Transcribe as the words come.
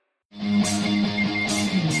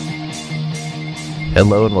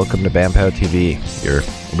Hello and welcome to Bampow TV, your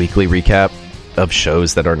weekly recap of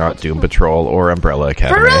shows that are not Doom Patrol or Umbrella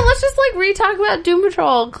Academy. For real, let's just re-talk about Doom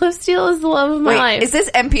Patrol. Cliff Steele is the love of my life. Is this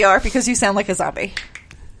NPR? Because you sound like a zombie.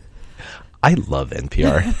 I love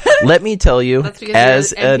NPR. Let me tell you,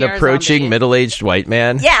 as an approaching zombie. Middle-aged white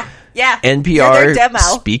man, yeah, NPR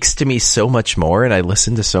speaks to me so much more, and I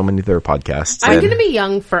listen to so many of their podcasts. I'm going to be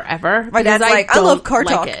young forever. My dad's like, I love Car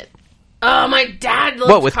Talk. It. Oh, my dad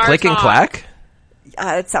loves What, with Car Click Talk. and Clack?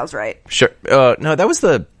 It sounds right. Sure. No, that was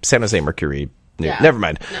the San Jose Mercury. Yeah. Never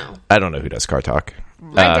mind. No. I don't know who does Car Talk.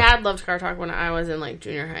 My dad loved Car Talk when I was in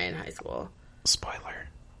junior high and high school. Spoiler.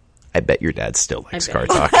 I bet your dad still likes Car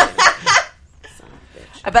Talk.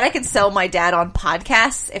 I bet I can sell my dad on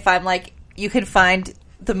podcasts if I'm like, you can find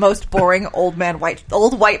the most boring old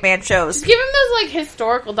white man shows. Just give him those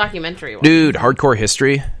historical documentary ones. Dude, Hardcore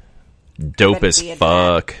History, dope as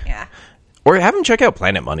fuck. Yeah. Or have him check out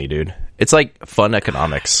Planet Money, dude. It's like fun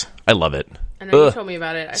economics. I love it. I know you told me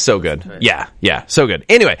about it. So good. Yeah, so good.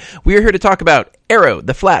 Anyway, we are here to talk about Arrow,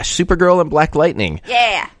 The Flash, Supergirl, and Black Lightning.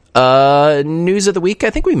 Yeah. News of the week,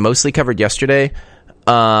 I think we mostly covered yesterday.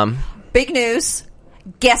 Big news.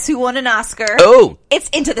 Guess who won an Oscar? Oh! It's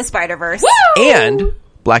Into the Spider-Verse. Woo! And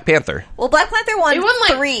Black Panther. Well, Black Panther won,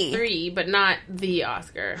 three, but not the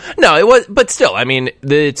Oscar. No, it was, but still, I mean,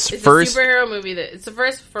 it's first a superhero movie. It's the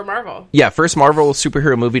first for Marvel. Yeah, first Marvel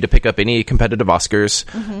superhero movie to pick up any competitive Oscars.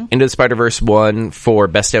 Mm-hmm. Into the Spider-Verse won for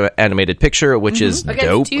Best Animated Picture, which is against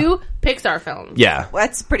dope. 2 Pixar films. Yeah. Well,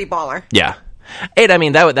 that's pretty baller. Yeah. And I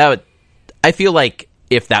mean, that would, I feel like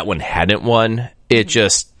if that one hadn't won, it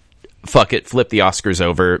just, flip the Oscars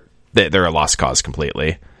over. They're a lost cause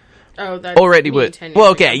completely. Oh, that's already with, 10 years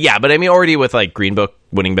well, okay, ago. yeah, but I mean, already with Green Book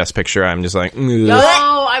winning Best Picture, I'm just like,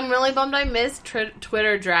 no, I'm really bummed I missed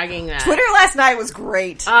Twitter dragging that. Twitter last night was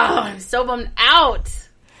great. Oh, I'm so bummed out.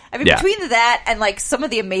 I mean, between that and some of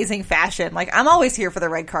the amazing fashion, I'm always here for the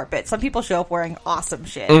red carpet. Some people show up wearing awesome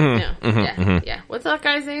shit. Mm-hmm. Yeah. What's that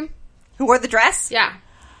guy's name? Who wore the dress? Yeah,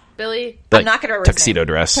 Billy. I'm not going to remember tuxedo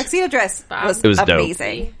dress. Tuxedo dress It was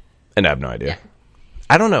amazing. Dope. And I have no idea. Yeah.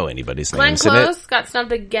 I don't know anybody's names in it. Glenn Close got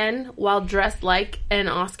snubbed again while dressed like an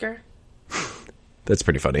Oscar. That's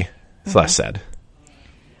pretty funny. It's less sad.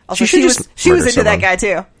 Also, she was into that guy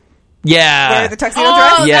too. Yeah. Wearing the tuxedo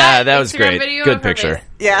dress? Yeah, that was great. Good picture.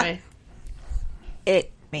 Yeah. Anyway.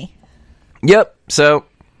 Me. Yep. So,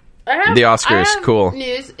 the Oscars, cool.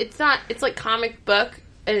 News. It's like comic book,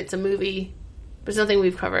 and it's a movie, but it's nothing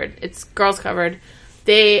we've covered. It's Girls Covered.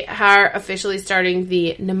 They are officially starting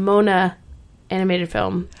the Nimona animated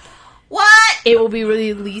film. What? It will be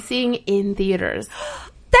releasing in theaters.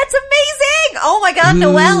 That's amazing! Oh my god,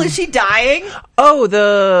 Noelle, is she dying? Oh,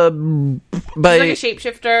 she's like a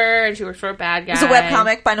shapeshifter, and she works for a bad guy. It's a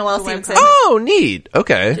webcomic by Noelle Stevenson. Oh, neat.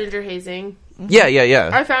 Okay. Ginger Hazing. Yeah.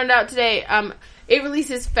 I found out today. It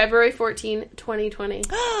releases February 14, 2020.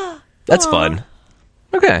 That's fun.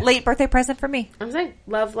 Okay. Late birthday present for me. I'm saying,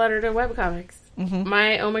 love letter to webcomics. Mm-hmm.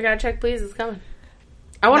 My Oh My God Check Please is coming.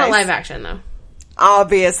 I want a live action, though.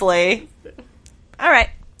 Obviously. All right.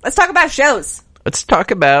 Let's talk about shows. Let's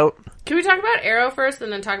talk about... Can we talk about Arrow first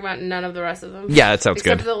and then talk about none of the rest of them? Yeah, that sounds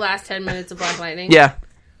Except good. for the last 10 minutes of Black Lightning. Yeah,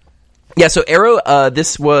 so Arrow,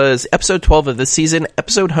 this was episode 12 of this season,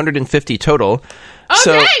 episode 150 total. Oh,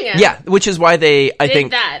 so, dang! Yeah, which is why they, I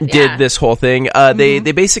think, did this whole thing. They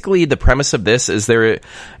basically, the premise of this is there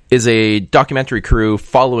is a documentary crew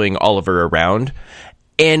following Oliver around,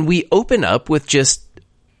 and we open up with just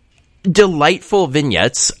delightful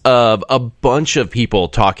vignettes of a bunch of people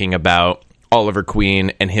talking about Oliver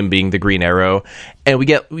Queen and him being the Green Arrow, and we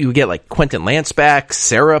get like Quentin Lance back.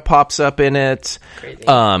 Sarah pops up in it. Crazy.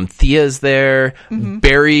 Thea's there. Mm-hmm.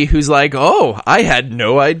 Barry, who's like, "Oh, I had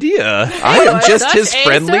no idea. I am just his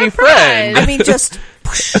friendly friend." I mean, just.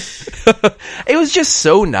 It was just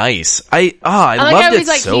so nice. I loved it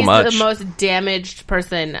so much. He's the most damaged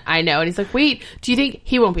person I know, and he's like, "Wait, do you think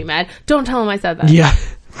he won't be mad? Don't tell him I said that." Yeah.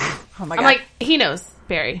 Oh my God. I'm like, he knows,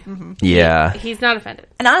 Barry. Mm-hmm. Yeah. He's not offended.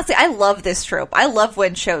 And honestly, I love this trope. I love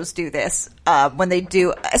when shows do this. When they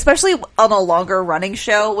do, especially on a longer running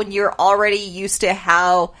show, when you're already used to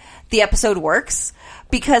how the episode works,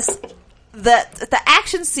 because the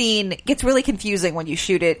action scene gets really confusing when you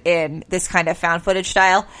shoot it in this kind of found footage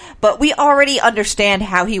style, but we already understand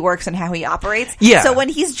how he works and how he operates. Yeah. So when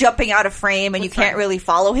he's jumping out of frame and you can't really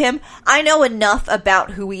follow him, I know enough about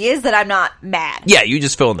who he is that I'm not mad. Yeah, you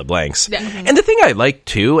just fill in the blanks. Yeah. And the thing I like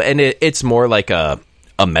too, and it's more like a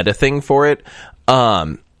meta thing for it,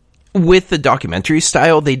 with the documentary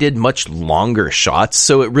style, they did much longer shots,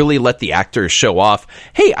 so it really let the actors show off,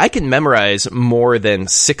 hey, I can memorize more than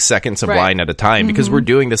 6 seconds of line at a time, because we're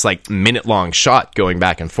doing this like minute-long shot going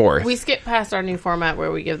back and forth. We skipped past our new format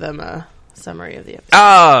where we give them a summary of the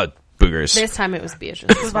episode. Boogers. This time it was Beatrice.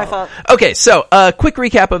 It was my fault. Okay, so quick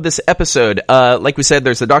recap of this episode. Like we said,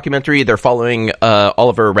 there's a documentary. They're following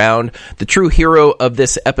Oliver around. The true hero of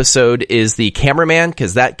this episode is the cameraman,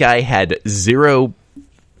 because that guy had zero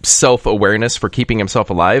self-awareness for keeping himself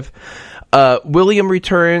alive. William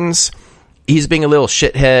returns. He's being a little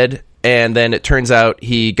shithead, and then it turns out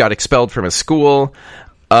he got expelled from his school.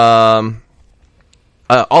 Oliver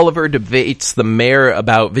debates the mayor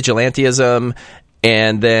about vigilantism,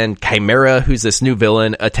 and then Chimera, who's this new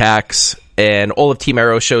villain, attacks, and all of Team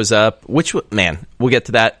Arrow shows up, which, man, we'll get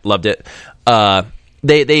to that. Loved it.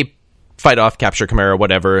 They fight off, capture Chimera,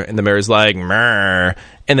 whatever, and the mayor's like, "Meh,"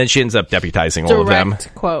 and then she ends up deputizing all of them.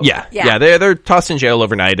 Quote. Yeah. They're tossed in jail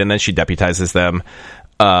overnight, and then she deputizes them.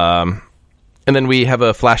 And then we have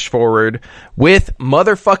a flash forward with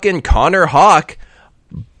motherfucking Connor Hawke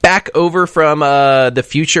back over from the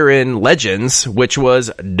future in Legends, which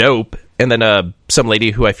was dope. And then some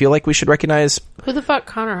lady who I feel like we should recognize. Who the fuck,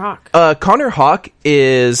 Connor Hawke? Connor Hawke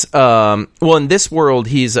is, well, in this world,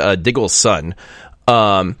 he's Diggle's son.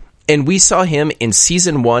 And we saw him in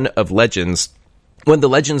season 1 of Legends. When the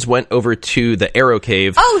Legends went over to the Arrow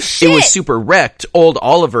Cave, oh, shit. It was super wrecked. Old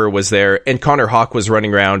Oliver was there, and Connor Hawke was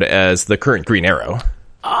running around as the current Green Arrow.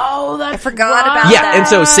 Oh, that's I forgot about yeah, that. and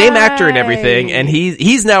so same actor and everything, and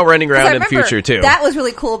he's now running around in the future too. That was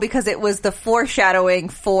really cool because it was the foreshadowing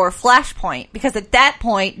for Flashpoint. Because at that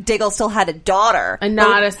point, Diggle still had a daughter, and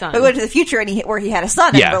not a son. But we went to the future and where he had a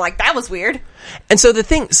son, and we're like, that was weird. And so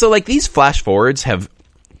like these flash forwards have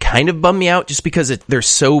kind of bummed me out just because they're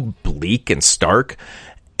so bleak and stark.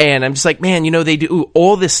 And I'm just like, man, they do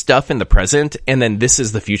all this stuff in the present, and then this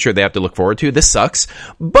is the future they have to look forward to. This sucks,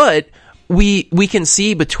 but we can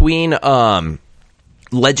see between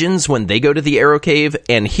Legends when they go to the Arrow Cave,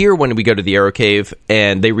 and here when we go to the Arrow Cave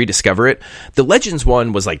and they rediscover it, the Legends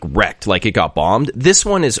one was like wrecked, like it got bombed. This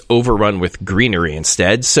one is overrun with greenery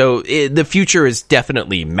instead, so the future is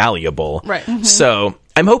definitely malleable. Right. Mm-hmm. So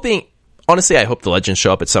I'm hoping, honestly, I hope the Legends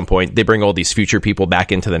show up at some point. They bring all these future people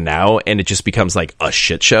back into the now, and it just becomes like a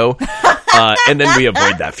shit show, and then we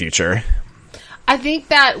avoid that future. I think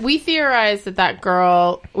that we theorized that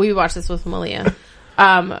girl, we watched this with Malia.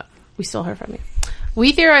 We stole her from you.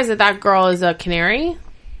 We theorized that girl is a canary.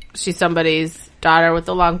 She's somebody's daughter with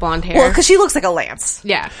the long blonde hair. Well, because she looks like a lance.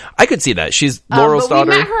 Yeah. I could see that. She's Laurel's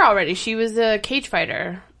daughter. We met her already. She was a cage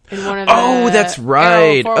fighter in one of the that's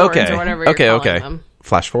right. Okay. Or whatever you're calling them.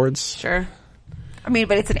 Flash forwards? Sure. I mean,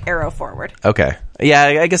 but it's an arrow forward. Okay. Yeah,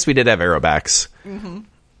 I guess we did have arrow backs. Mm-hmm.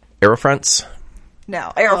 Arrow fronts?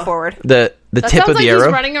 No, arrow forward. The tip of the arrow?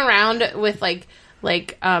 He's running around with like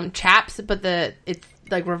chaps, but it's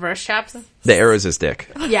like reverse chaps. The arrow's his dick.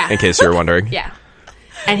 Yeah. In case you're wondering. Yeah.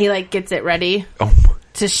 And he like gets it ready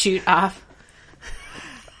to shoot off.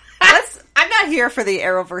 I'm not here for the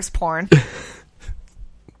Arrowverse porn.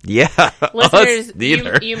 Yeah. Listeners,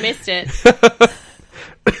 you missed it.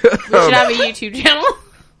 We should have a YouTube channel.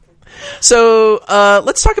 So,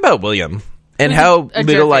 let's talk about William and how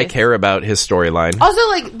little I care about his storyline. Also,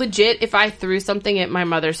 like, legit, if I threw something at my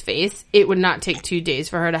mother's face, it would not take 2 days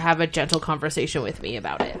for her to have a gentle conversation with me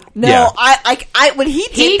about it. No, yeah. I when he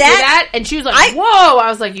did that, and she was like, whoa, I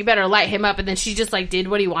was like, you better light him up, and then she just, like, did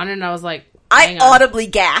what he wanted, and I was like, I audibly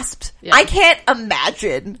gasped. Yeah. I can't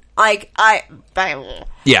imagine,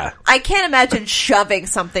 yeah. I can't imagine shoving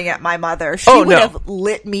something at my mother. She would have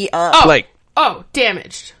lit me up.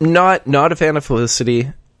 Damaged. Not a fan of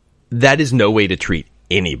Felicity. That is no way to treat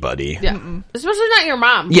anybody. Yeah. Especially not your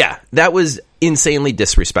mom. Yeah, that was insanely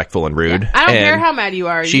disrespectful and rude. Yeah. I don't care how mad you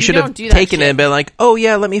are. She should have taken it and been like, oh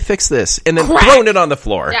yeah, let me fix this. And then thrown it on the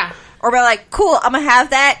floor. Yeah. Or be like, cool, I'm going to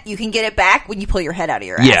have that. You can get it back when you pull your head out of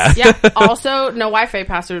your ass. Yeah. Yeah. Also, no Wi-Fi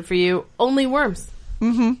password for you. Only worms.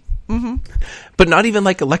 Mm-hmm. Mm-hmm. But not even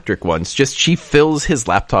like electric ones. Just she fills his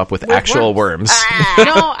laptop with actual worms.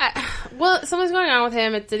 Well, something's going on with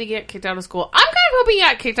him. Did he get kicked out of school? I'm kind of hoping he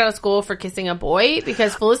got kicked out of school for kissing a boy,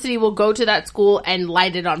 because Felicity will go to that school and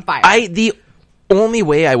light it on fire. The only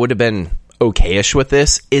way I would have been okay-ish with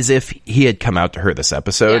this is if he had come out to her this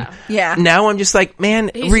episode. Yeah. Now I'm just like,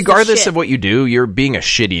 man, regardless of what you do, you're being a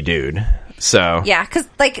shitty dude. So yeah, because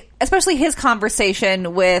like especially his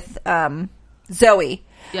conversation with Zoe,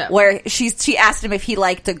 where she asked him if he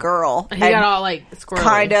liked a girl. He got all like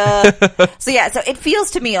squirrely. Kinda. So it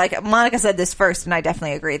feels to me like Monica said this first, and I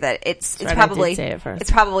definitely agree that it's probably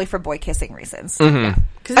it's probably for boy kissing reasons.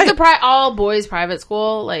 Because it's all boys private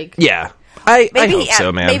school. Like I hope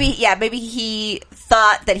so, man. Maybe he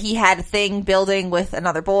thought that he had a thing building with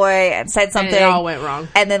another boy and said something. And it all went wrong.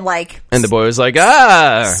 And then and the boy was like,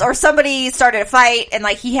 or somebody started a fight, and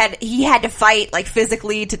he had to fight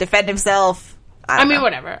physically to defend himself. I mean,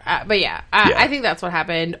 whatever. But I think that's what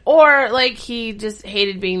happened. Or he just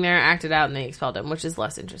hated being there, acted out, and they expelled him, which is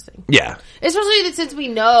less interesting. Yeah. Especially since we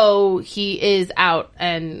know he is out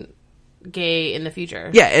and gay in the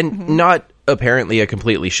future. Yeah, and not apparently a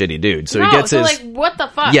completely shitty dude. So he gets what the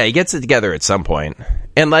fuck? Yeah, he gets it together at some point.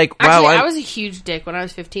 And Actually, I was a huge dick when I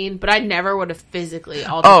was 15, but I never would have physically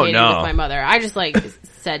altercated with my mother. I just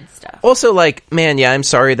said stuff. Also, man, I'm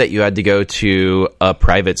sorry that you had to go to a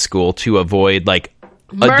private school to avoid a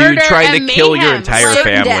dude trying to kill your entire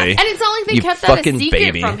family. And it's not like they kept that a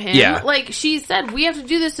secret from him. Yeah. She said, we have to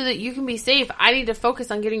do this so that you can be safe. I need to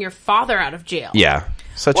focus on getting your father out of jail. Yeah.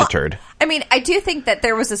 Such a turd. I mean, I do think that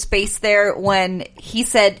there was a space there when he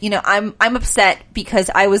said, I'm upset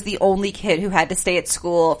because I was the only kid who had to stay at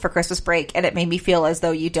school for Christmas break, and it made me feel as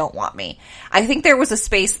though you don't want me. I think there was a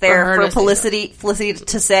space there for Felicity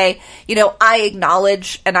to say, I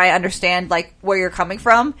acknowledge and I understand where you're coming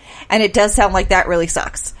from, and it does sound like that really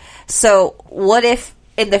sucks. So what if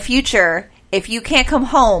in the future, if you can't come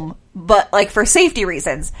home, but for safety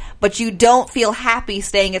reasons, but you don't feel happy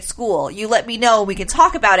staying at school, you let me know, we can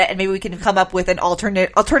talk about it, and maybe we can come up with an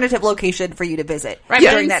alternative location for you to visit. Right,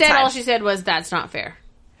 but instead all she said was, that's not fair.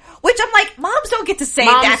 Which I'm like, moms don't get to say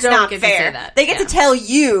that's not fair. They get to tell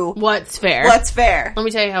you what's fair. Let me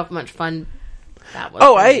tell you how much fun that was.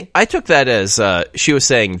 Oh, I took that as she was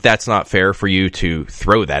saying, that's not fair for you to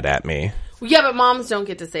throw that at me. Yeah, but moms don't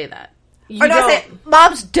get to say that.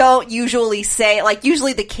 Moms don't usually say,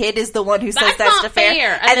 usually the kid is the one who says that's not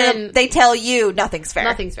fair. And then they tell you nothing's fair.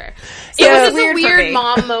 Nothing's fair. So it was just a weird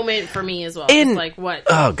mom moment for me as well. What?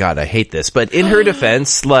 Oh, God, I hate this. But in her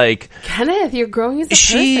defense, Kenneth, you're growing as a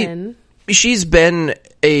person. She's been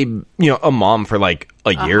a mom for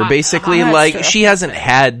a year, basically. She hasn't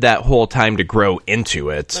had that whole time to grow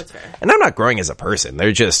into it. That's fair. And I'm not growing as a person.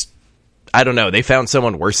 They're just... I don't know. They found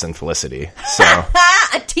someone worse than Felicity. So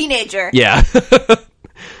a teenager. Yeah.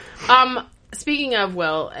 Speaking of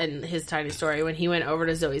Will and his tiny story, when he went over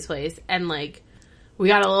to Zoe's place and we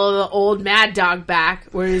got a little old Mad Dog back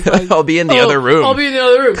where he's like, I'll be in the other room. I'll be in the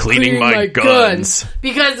other room cleaning my guns.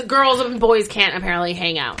 Because girls and boys can't apparently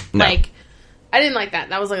hang out. No. I didn't like that.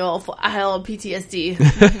 That was a little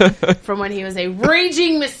PTSD from when he was a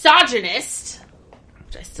raging misogynist.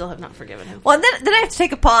 I still have not forgiven him. Well, then I have to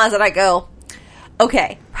take a pause and I go,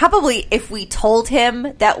 okay, probably if we told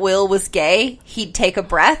him that Will was gay, he'd take a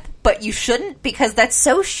breath, but you shouldn't because that's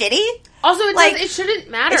so shitty. Also, it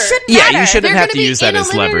shouldn't matter. It shouldn't matter. Yeah, you shouldn't have to use that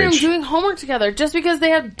as leverage. They're going to be in a living room doing homework together. Just because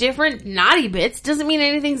they have different naughty bits doesn't mean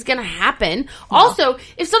anything's going to happen. No. Also,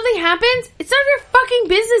 if something happens, it's none of your fucking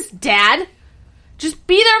business, Dad. Just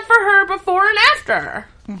be there for her before and after.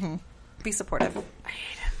 Mm-hmm. Be supportive. I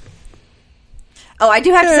hate him. Oh, I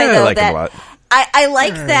do have to say, though, that I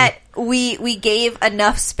like that we gave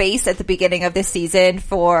enough space at the beginning of this season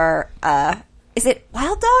for, is it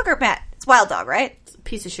Wild Dog or Matt? It's Wild Dog, right? It's a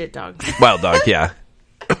piece of shit dog. Wild Dog, yeah.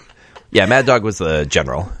 Yeah, Mad Dog was the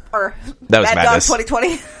general. Or that was Mad Madness. Dog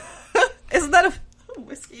 2020. Isn't that a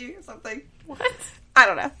whiskey or something? What? I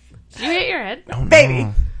don't know. Did you hit your head? Oh, no. Baby.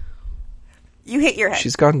 You hit your head.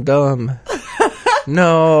 She's gone dumb.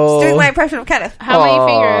 No. She's doing my impression of Kenneth. How many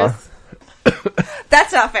fingers?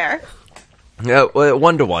 That's not fair. Yeah,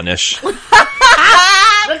 1-to-1-ish.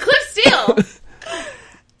 The Cliff Steele.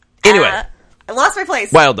 Anyway. I lost my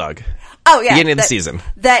place. Wild Dog. Oh, yeah. Beginning of the season.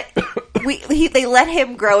 That they let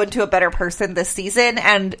him grow into a better person this season,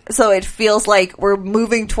 and so it feels like we're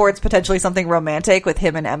moving towards potentially something romantic with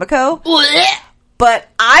him and Emiko. But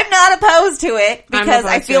I'm not opposed to it because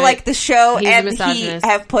I feel like the show and he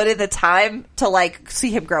have put in the time to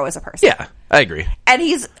see him grow as a person. Yeah, I agree. And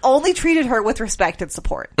he's only treated her with respect and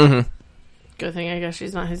support. Mm-hmm. Good thing I guess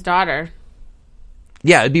she's not his daughter.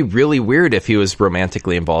 Yeah, it'd be really weird if he was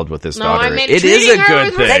romantically involved with his daughter. I mean, it is a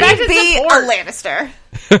good thing. Then he'd be a Lannister.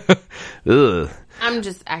 Ugh. I'm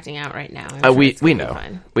just acting out right now. We know.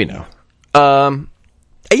 We know.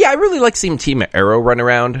 Yeah, I really like seeing Team Arrow run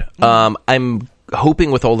around. I'm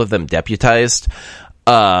hoping with all of them deputized,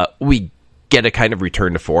 we get a kind of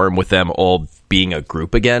return to form with them all being a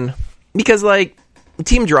group again. Because,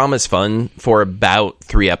 team drama is fun for about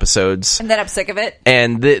 3 episodes. And then I'm sick of it.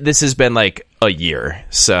 And this has been, a year,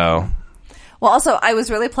 so... Well, also, I was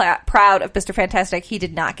really proud of Mr. Fantastic. He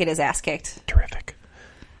did not get his ass kicked. Terrific.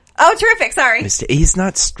 Oh, terrific. Sorry. He's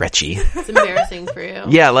not stretchy. It's embarrassing for you.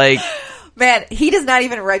 Yeah, like... Man, he does not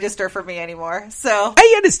even register for me anymore, so...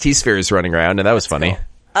 He had his T-spheres running around, and that was funny.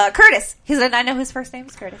 Cool. Curtis. I know his first name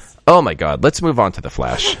is Curtis. Oh my god, let's move on to The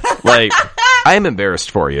Flash. Like, I am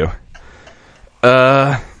embarrassed for you.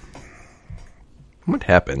 What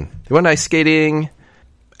happened? They went ice skating...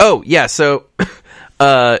 Oh, yeah, so...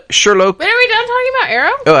 Sherlock... Wait, are we done talking about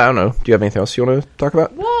Arrow? Oh, I don't know. Do you have anything else you want to talk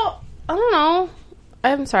about? Well, I don't know.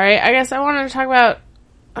 I'm sorry. I guess I wanted to talk about...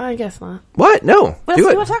 I guess not. What? No. What else do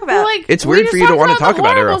you want to talk about? Well, it's weird for you to want to talk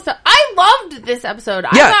about Arrow. Stuff. I loved this episode. Yeah.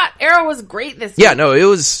 I thought Arrow was great this week. Yeah, no, it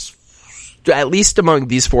was... At least among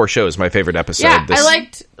these 4 shows, my favorite episode. Yeah, I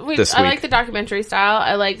liked the documentary style.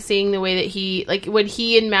 I like seeing the way that he... Like, when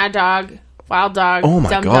he and Mad Dog, Wild Dog,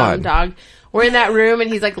 Dumb Dog... We're in that room,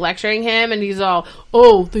 and he's, like, lecturing him, and he's all,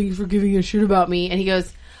 oh, thanks for giving a shit about me. And he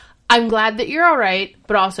goes, I'm glad that you're all right,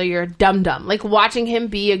 but also you're dumb. Like, watching him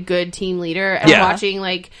be a good team leader and watching,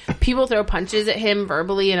 like, people throw punches at him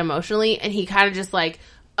verbally and emotionally, and he kind of just, like,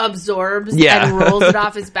 absorbs and rolls it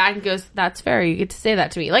off his back and goes, that's fair, you get to say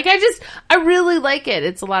that to me. Like, I really like it.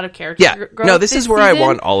 It's a lot of character growth. No, this is where I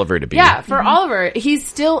want Oliver to be. Yeah, for Oliver, he's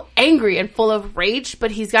still angry and full of rage,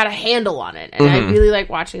 but he's got a handle on it, and I really like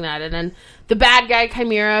watching that. And then the bad guy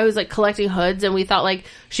Chimera, who's like collecting hoods, and we thought like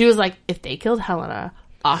she was like, if they killed Helena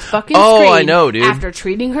off fucking screen, I know, dude. After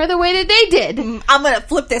treating her the way that they did, I'm gonna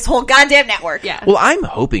flip this whole goddamn network. Yeah. Well, I'm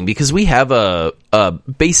hoping, because we have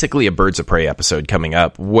basically a Birds of Prey episode coming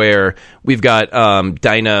up where we've got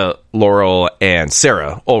Dinah, Laurel, and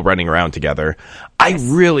Sarah all running around together. I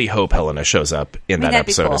really hope Helena shows up in that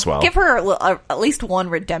episode as well. Give her at least one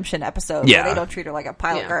redemption episode where they don't treat her like a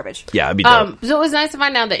pile of garbage. Yeah, it'd be dope. So it was nice to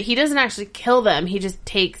find out that he doesn't actually kill them. He just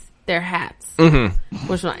takes their hats.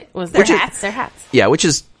 Mm-hmm. Their hats. Yeah, which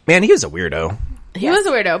is, man, he was a weirdo. He was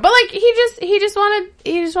a weirdo, but like he just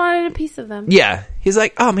wanted a piece of them. Yeah, he's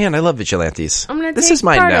like, oh man, I love vigilantes. I'm gonna this take is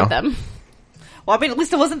mine part now. of them. Well, I mean, at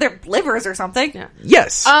least it wasn't their livers or something. Yeah.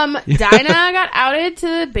 Yes. Dinah got outed to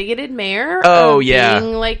the bigoted mayor.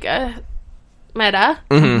 Being like a meta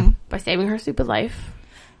by saving her stupid life.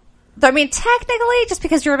 I mean, technically, just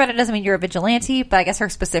because you're a meta doesn't mean you're a vigilante, but I guess her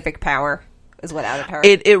specific power is what outed her.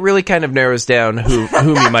 It really kind of narrows down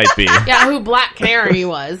whom he might be. Yeah, who Black Canary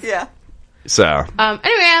was. Yeah. So anyway,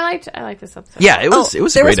 I liked this episode. Yeah, it was a great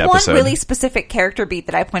episode. There was one really specific character beat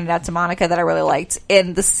that I pointed out to Monica that I really liked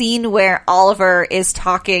in the scene where Oliver is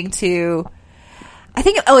talking to, I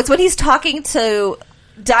think it's when he's talking to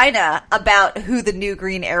Dinah about who the new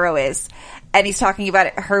Green Arrow is, and he's talking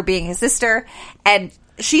about her being his sister, and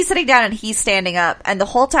she's sitting down and he's standing up, and the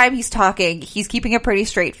whole time he's talking, he's keeping a pretty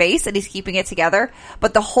straight face and he's keeping it together,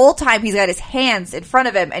 but the whole time he's got his hands in front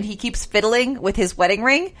of him and he keeps fiddling with his wedding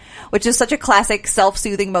ring, which is such a classic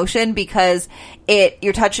self-soothing motion because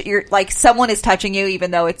you're like someone is touching you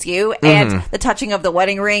even though it's you, and the touching of the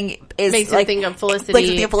wedding ring is makes like, you think of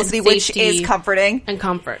Felicity, which is comforting and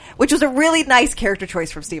comfort, which was a really nice character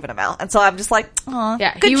choice from Stephen Amell. And so I'm just like, aw,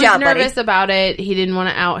 yeah, good he was job, nervous buddy. about it. He didn't want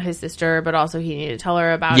to out his sister, but also he needed to tell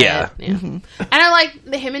her about it. Yeah. And I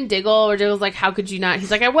like him and Diggle, where Diggle's like, how could you not?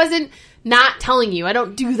 He's like, I wasn't not telling you. I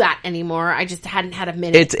don't do that anymore. I just hadn't had a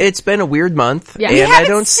minute. It's been a weird month, and I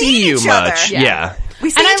don't see you much. Yeah. We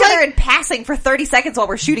see each other in passing for 30 seconds while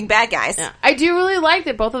we're shooting bad guys. Yeah. I do really like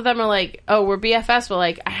that both of them are like, oh, we're BFFs, but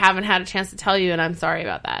like, I haven't had a chance to tell you, and I'm sorry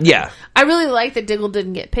about that. Yeah. And I really like that Diggle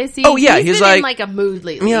didn't get pissy. Oh, yeah. He's been in like a mood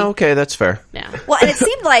lately. Yeah, okay, that's fair. Yeah. Well, and it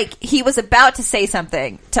seemed like he was about to say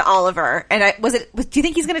something to Oliver, and do you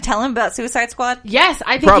think he's going to tell him about Suicide Squad? Yes,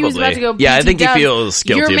 I think Probably. He was about to go. Yeah, I think he feels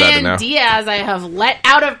guilty about it now. Your man Diaz, I have let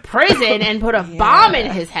out of prison and put a bomb in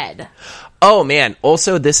his head. Oh man!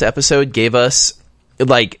 Also, this episode gave us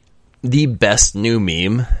like the best new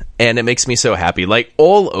meme, and it makes me so happy. Like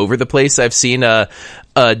all over the place, I've seen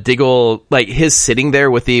Diggle, like his sitting there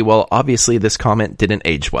with the, well, obviously this comment didn't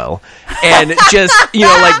age well, and just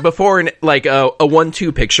like before, like a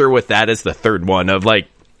 1-2 picture with that as the third one of like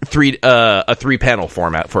a 3-panel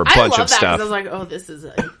format for a bunch of stuff. I was like, oh, this is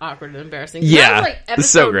awkward and embarrassing. Yeah, that was like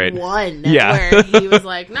episode so great. 1, yeah, where he was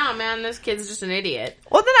like, "Nah, man, this kid's just an idiot."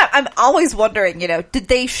 Well, then I'm always wondering, did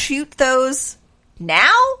they shoot those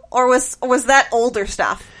now, or was that older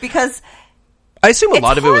stuff? Because I assume a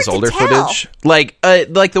lot of it was older footage, like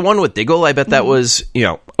the one with Diggle. I bet that was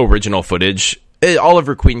original footage.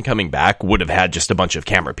 Oliver Queen coming back would have had just a bunch of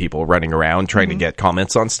camera people running around trying to get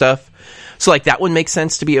comments on stuff. So like that would make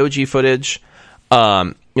sense to be OG footage.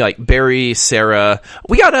 Like Barry, Sarah,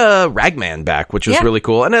 we got a Ragman back, which was really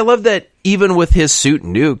cool. And I love that even with his suit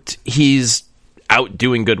nuked, he's out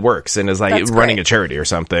doing good works and is like running a charity or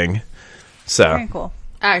something. So very cool.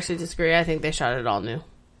 I actually disagree. I think they shot it all new.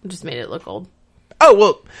 Just made it look old. Oh,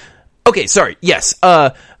 well, okay, sorry. Yes.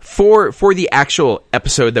 For the actual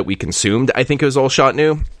episode that we consumed, I think it was all shot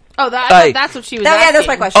new. Oh, that's what she was asking. Yeah, that's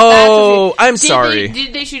my question. Oh, I'm sorry.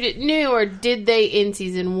 Did they shoot it new, or did they in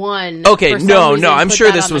season 1? Okay, no, I'm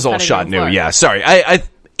sure this was all shot new. Yeah, sorry.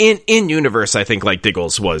 In universe, I think like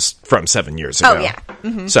Diggles was from 7 years ago. Oh yeah.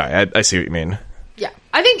 Mm-hmm. Sorry, I see what you mean. Yeah,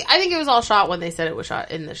 I think it was all shot when they said it was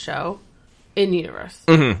shot in the show, in universe.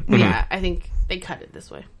 Mm-hmm, yeah, I think they cut it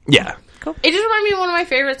this way. Yeah, cool. It just reminded me of one of my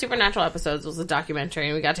favorite Supernatural episodes was a documentary,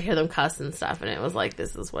 and we got to hear them cuss and stuff, and it was like,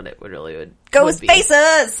 this is what it would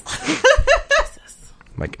Ghostfaces.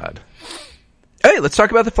 My God. Hey, let's talk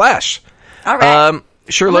about the Flash. All right.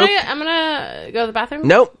 Sherlock. I'm gonna go to the bathroom.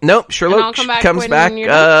 Nope. Sherlock comes back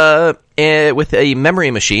with a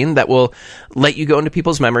memory machine that will let you go into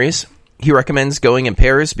people's memories. He recommends going in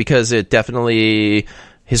pairs because it definitely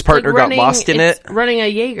his partner got lost in it. Running a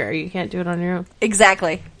Jaeger, you can't do it on your own.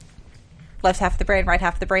 Exactly. Left half of the brain, right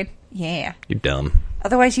half of the brain. Yeah. You're dumb.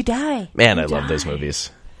 Otherwise, you die. Man, I love those movies.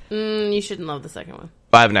 You shouldn't love the second one.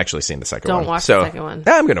 I haven't actually seen the second one. Don't watch the second one.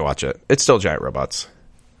 I'm going to watch it. It's still giant robots.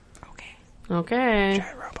 Okay.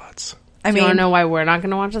 Giant robots. Do you want to know why we're not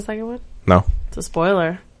going to watch the second one? No. It's a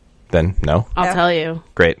spoiler. Then, no. I'll tell you.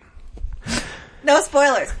 Great. No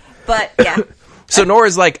spoilers. But, yeah. So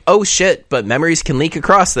Nora's like, oh shit, but memories can leak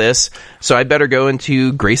across this, so I better go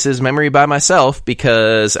into Grace's memory by myself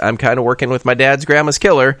because I'm kind of working with my dad's grandma's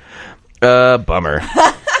killer. Bummer.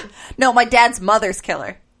 No, my dad's mother's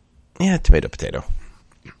killer. Yeah, tomato, potato.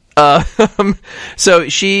 So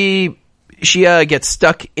she gets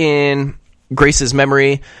stuck in Grace's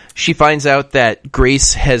memory. She finds out that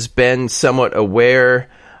Grace has been somewhat aware,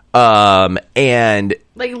 and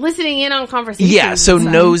like listening in on conversations. Yeah, so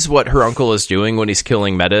knows what her uncle is doing when he's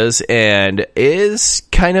killing metas and is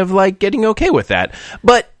kind of like getting okay with that.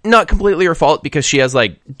 But not completely her fault because she has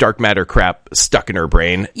like dark matter crap stuck in her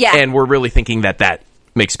brain. Yeah. And we're really thinking that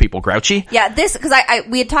makes people grouchy. Yeah, because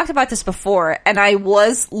we had talked about this before, and I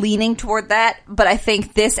was leaning toward that, but I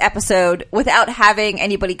think this episode, without having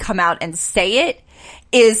anybody come out and say it,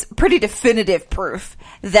 is pretty definitive proof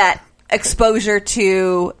that exposure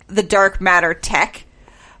to the dark matter tech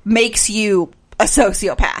makes you a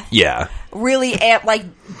sociopath. Yeah. Really,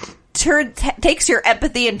 takes your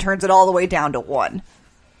empathy and turns it all the way down to 1.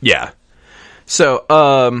 Yeah. So,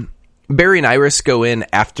 Barry and Iris go in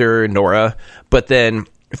after Nora, but then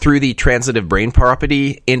through the transitive brain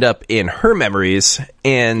property end up in her memories.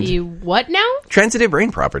 And you what now? Transitive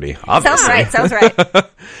brain property, obviously. Sounds right.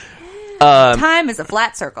 Time is a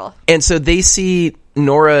flat circle. And so they see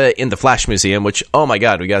Nora in the Flash Museum, which, oh my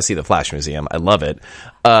God, we gotta see the Flash Museum. I love it.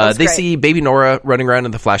 They see baby Nora running around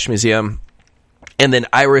in the Flash Museum, and then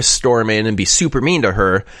Iris storm in and be super mean to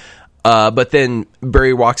her. But then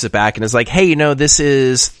Barry walks it back and is like, hey, this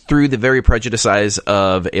is through the very prejudiced eyes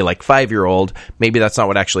of a 5-year-old. Maybe that's not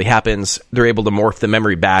what actually happens. They're able to morph the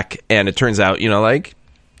memory back, and it turns out,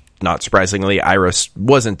 not surprisingly, Iris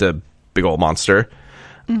wasn't a big old monster.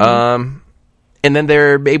 Mm-hmm. And then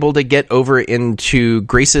they're able to get over into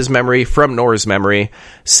Grace's memory from Nora's memory,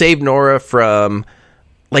 save Nora from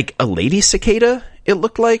a lady cicada, it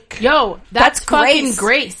looked like. Yo, that's fucking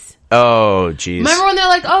Grace. Oh, jeez. Remember when they're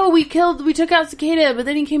like, oh, we took out Cicada, but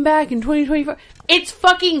then he came back in 2024? It's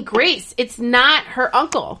fucking Grace. It's not her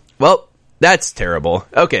uncle. Well, that's terrible.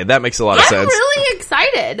 Okay, that makes a lot of sense. I'm really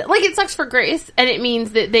excited. It sucks for Grace, and it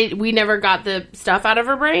means that we never got the stuff out of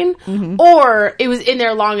her brain, or it was in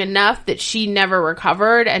there long enough that she never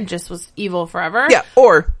recovered and just was evil forever. Yeah,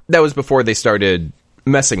 or that was before they started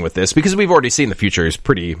messing with this, because we've already seen the future is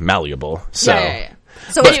pretty malleable. So. Yeah.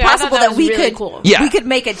 So it's possible that we really could cool. we could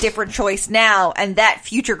make a different choice now, and that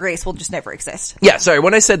future Grace will just never exist. Yeah, sorry.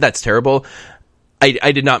 When I said that's terrible,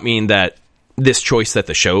 I did not mean that this choice that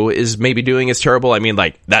the show is maybe doing is terrible. I mean,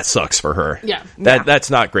 that sucks for her. Yeah. That's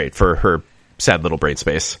not great for her sad little brain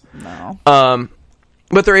space. No.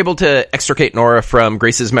 But they're able to extricate Nora from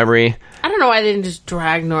Grace's memory. I don't know why they didn't just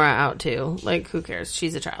drag Nora out, too. Who cares?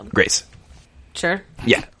 She's a child. Grace. Sure.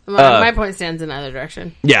 Yeah. My point stands in either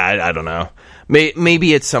direction. Yeah, I don't know.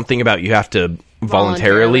 Maybe it's something about you have to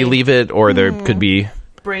voluntarily leave it, or there could be...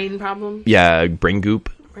 Brain problem? Yeah, brain goop.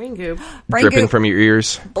 Brain goop. Dripping from your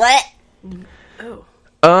ears. Blech. Oh.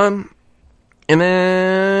 And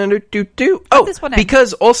then... Oh,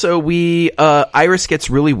 because also Iris gets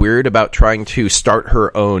really weird about trying to start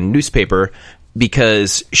her own newspaper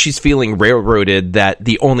because she's feeling railroaded that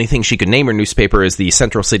the only thing she could name her newspaper is the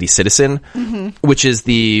Central City Citizen, which is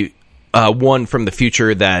the one from the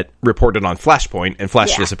future that reported on Flashpoint and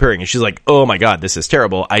Flash disappearing. And she's like, oh my God, this is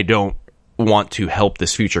terrible. I don't want to help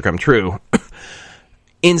this future come true.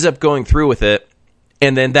 Ends up going through with it.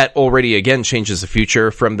 And then that already, again, changes the future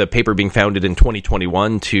from the paper being founded in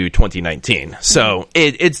 2021 to 2019. So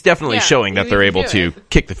it's definitely showing that they're able to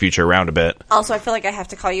kick the future around a bit. Also, I feel like I have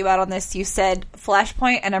to call you out on this. You said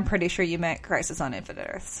Flashpoint, and I'm pretty sure you meant Crisis on Infinite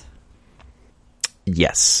Earths.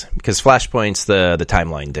 Yes, because Flashpoint's the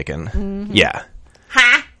timeline, Dickon. Mm-hmm. Yeah.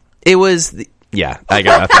 Ha! It was... I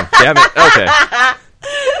got nothing. Damn it. Okay.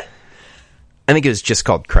 I think it was just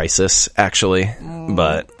called Crisis, actually.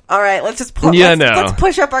 But... All right, let's just let's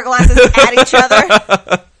push up our glasses at each other.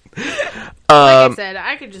 Like I said,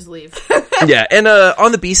 I could just leave. Yeah, and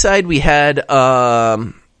on the B side, we had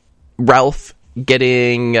Ralph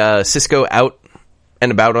getting Cisco out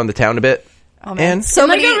and about on the town a bit. Oh man, and so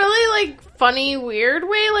like a really funny, weird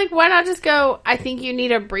way. Like, why not just go? I think you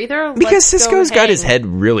need a breather. Because Cisco's got his head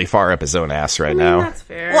really far up his own ass right now. That's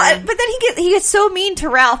fair. Well, but then he gets so mean to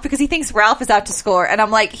Ralph because he thinks Ralph is out to score, and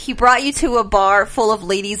I'm like, he brought you to a bar full of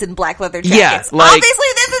ladies in black leather jackets. Yeah, like, obviously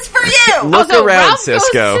this is for you. Look also, around, Ralph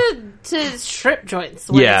Cisco. Goes to strip joints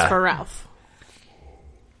when it's for Ralph.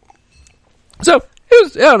 So it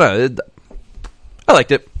was. I don't know. I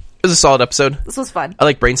liked it. It was a solid episode. This was fun. I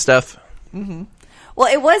like brain stuff. Mm-hmm. Well,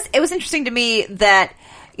 it was interesting to me that,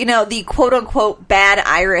 you know, the quote-unquote bad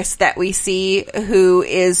Iris that we see, who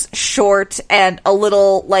is short and a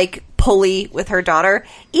little, like, pulley with her daughter,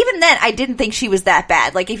 even then, I didn't think she was that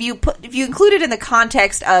bad. Like, if you include it in the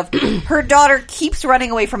context of her daughter keeps running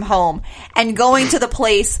away from home and going to the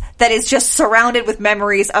place that is just surrounded with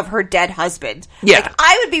memories of her dead husband. Yeah. Like,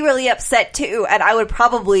 I would be really upset, too, and I would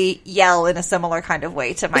probably yell in a similar kind of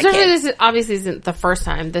way to my kid. This obviously isn't the first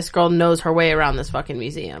time this girl knows her way around this fucking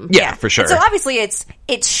museum. Yeah, for sure. And so, obviously, it's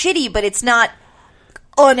shitty, but it's not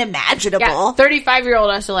unimaginable. Yeah,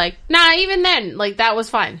 35-year-old us are like, nah, even then, like, that was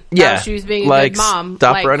fine. Yeah. She was being a like, good mom.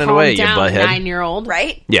 Stop like, running calm away, down, you butthead. 9-year-old.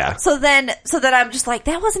 Right? Yeah. So then I'm just like,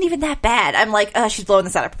 that wasn't even that bad. I'm like, she's blowing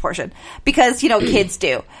this out of proportion. Because, you know, kids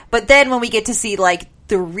do. But then when we get to see, like,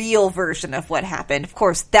 the real version of what happened, of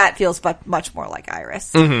course, that feels much more like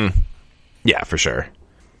Iris. Mm-hmm. Yeah, for sure.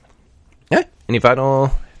 Yeah. Any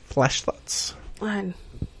final Flash thoughts? I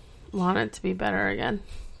want it to be better again.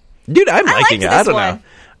 Dude, I'm liking it. I don't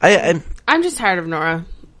know. I'm just tired of Nora.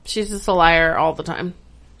 She's just a liar all the time,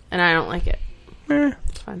 and I don't like it.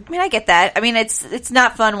 It's fun. I mean, I get that. I mean, it's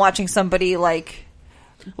not fun watching somebody, like...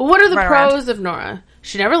 Well, what are the pros around of Nora?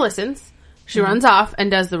 She never listens. She runs off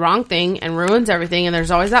and does the wrong thing and ruins everything, and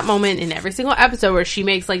there's always that moment in every single episode where she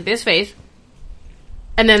makes, like, this face,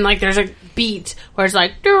 and then, like, there's a beat where it's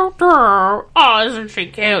like, oh, isn't she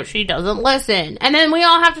cute? She doesn't listen. And then we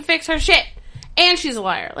all have to fix her shit. And she's a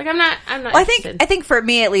liar. Like, I'm not well, I think for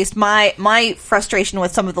me, at least, my frustration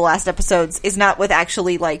with some of the last episodes is not with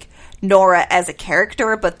actually, like, Nora as a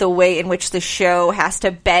character, but the way in which the show has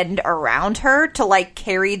to bend around her to, like,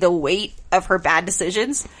 carry the weight of her bad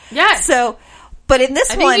decisions. Yes. So, but in this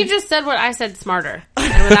I one... think you just said what I said smarter.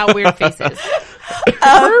 And without weird faces.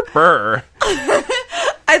 Burr.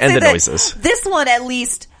 And the noises. This one, at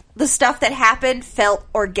least, the stuff that happened felt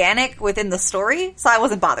organic within the story, so I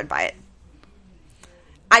wasn't bothered by it.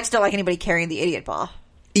 I just don't like anybody carrying the idiot ball.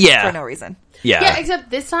 Yeah. For no reason. Yeah. Yeah, except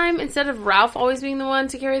this time, instead of Ralph always being the one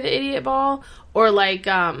to carry the idiot ball, or like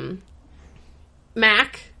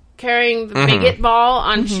Mac carrying the bigot ball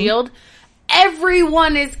on S.H.I.E.L.D.,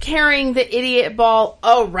 everyone is carrying the idiot ball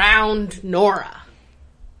around Nora.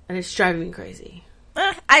 And it's driving me crazy.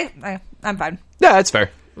 I'm fine. Yeah, that's fair.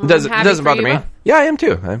 Well, It doesn't bother me. both. Yeah, I am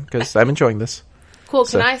too, because I'm enjoying this. Cool,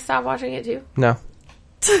 can I stop watching it too? No.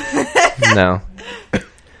 No.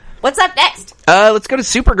 What's up next? Let's go to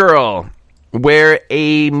Supergirl, where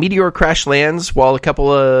a meteor crash lands while a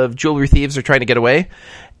couple of jewelry thieves are trying to get away.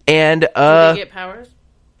 And, Do they get powers?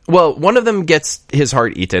 well, one of them gets his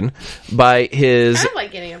heart eaten by his I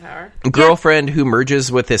like getting a power. girlfriend who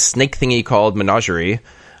merges with this snake thingy called Menagerie.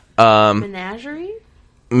 Menagerie?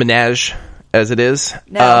 Menage, as it is.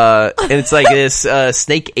 No. And it's like this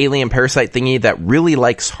snake alien parasite thingy that really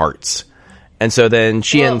likes hearts. And so then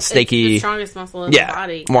she and It's Snakey, the strongest muscle in the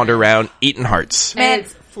body. wander around eating hearts. And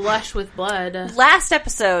it's flush with blood. Last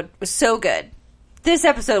episode was so good. This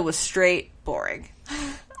episode was straight boring.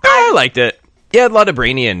 I liked it. Yeah, a lot of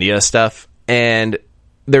Brainy and Nia stuff, and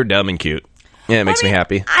they're dumb and cute. Yeah, it makes me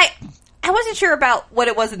happy. I wasn't sure about what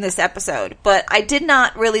it was in this episode, but I did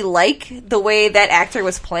not really like the way that actor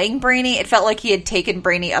was playing Brainy. It felt like he had taken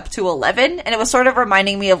Brainy up to 11, and it was sort of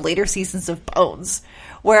reminding me of later seasons of Bones,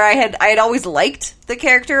 where I had always liked the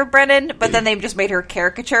character of Brennan, but then they just made her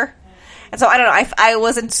caricature. And so, I don't know, I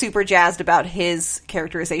wasn't super jazzed about his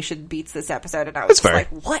characterization beats this episode, and I was just like,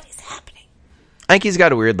 what is happening? I think he's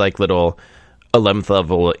got a weird, like, little 11th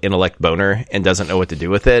level intellect boner and doesn't know what to do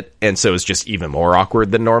with it, and so it's just even more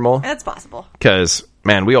awkward than normal. That's possible. Because,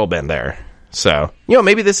 man, we all been there. So, you know,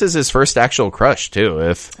 maybe this is his first actual crush, too.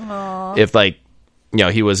 If like, you know,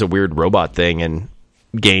 he was a weird robot thing and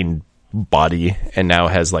gained body and now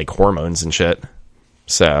has, like, hormones and shit.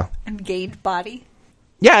 So. And gained body?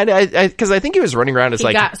 Yeah, because I think he was running around as,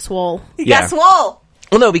 like... He got swole. He got swole!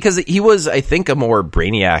 Well, no, because he was, I think, a more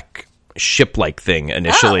Brainiac ship-like thing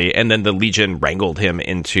initially, and then the Legion wrangled him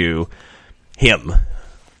into him.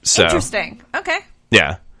 So. Interesting. Okay.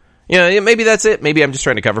 Yeah. Yeah, maybe that's it. Maybe I'm just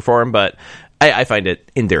trying to cover for him, but I find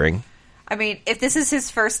it endearing. I mean, if this is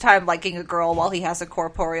his first time liking a girl while he has a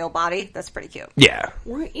corporeal body, that's pretty cute. Yeah.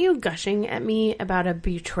 Weren't you gushing at me about a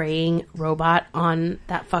betraying robot on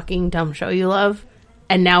that fucking dumb show you love?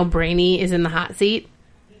 And now Brainy is in the hot seat?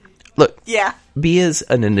 Look. Yeah. B is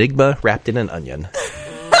an enigma wrapped in an onion.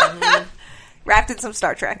 Wrapped in some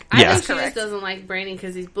Star Trek. I think she just doesn't like Brainy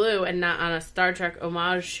because he's blue and not on a Star Trek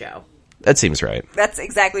homage show. That seems right. That's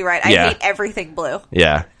exactly right. I hate everything blue.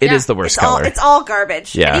 Yeah. It is the worst color. It's all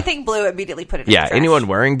garbage. Yeah. Anything blue, immediately put it in the trash. Anyone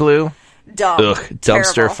wearing blue? Dumb. Ugh.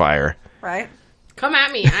 Dumpster Terrible. fire. Right? Come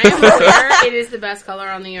at me. I am aware it is the best color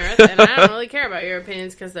on the earth, and I don't really care about your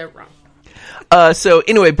opinions because they're wrong. So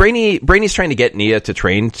anyway, Brainy's trying to get Nia to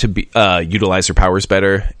train to be, utilize her powers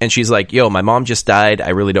better. And she's like, yo, my mom just died. I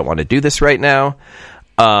really don't want to do this right now.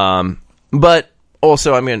 But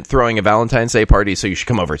also I'm throwing a Valentine's Day party, so you should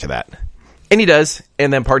come over to that. And he does.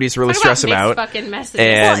 And then parties really stress him out. Fucking messages.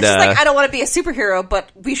 And, she's like, I don't want to be a superhero, but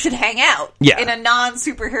we should hang out in a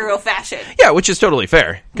non-superhero fashion. Yeah, which is totally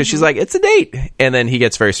fair. Because she's like, it's a date. And then he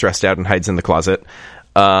gets very stressed out and hides in the closet.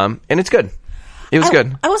 And it's good. It was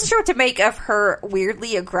good. I wasn't sure what to make of her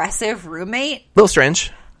weirdly aggressive roommate. A little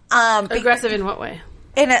strange. Aggressive in what way?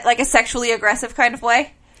 In a sexually aggressive kind of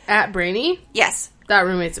way. At Brainy? Yes. That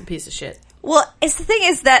roommate's a piece of shit. Well, the thing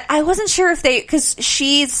is that I wasn't sure if because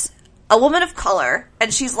she's a woman of color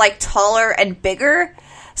and she's like taller and bigger.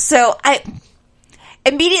 So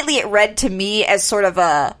immediately it read to me as sort of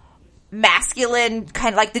a masculine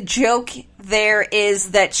kind of like the joke there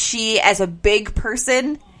is that she as a big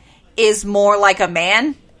person is more like a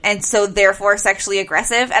man, and so therefore sexually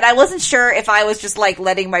aggressive. And I wasn't sure if I was just like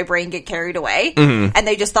letting my brain get carried away, and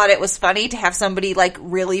they just thought it was funny to have somebody like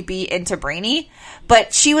really be into Brainy.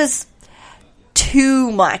 But she was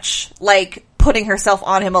too much like putting herself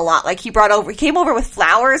on him a lot. Like he came over with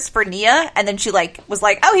flowers for Nia, and then she like was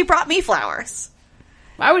like, "Oh, he brought me flowers."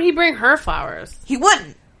 Why would he bring her flowers? He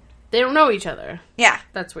wouldn't. They don't know each other. Yeah,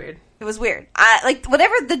 that's weird. It was weird.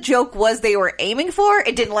 Whatever the joke was they were aiming for,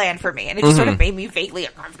 it didn't land for me. And it just sort of made me vaguely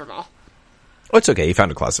uncomfortable. Oh, it's okay. He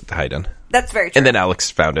found a closet to hide in. That's very true. And then Alex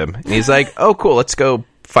found him. And he's like, oh, cool. Let's go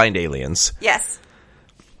find aliens. Yes.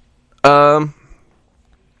 So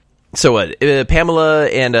what? Pamela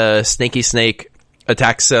and Snaky Snake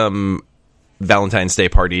attack some Valentine's Day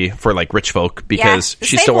party for like rich folk because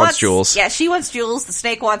she still wants jewels. Yeah, she wants jewels. The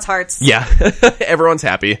snake wants hearts. Yeah. Everyone's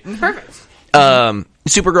happy. Perfect.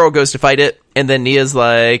 Supergirl goes to fight it, and then Nia's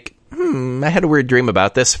like, I had a weird dream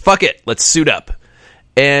about this. Fuck it, let's suit up.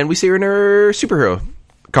 And we see her in her superhero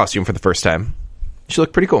costume for the first time. She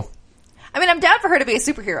looked pretty cool. I mean, I'm down for her to be a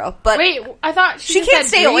superhero, but... Wait, I thought she can't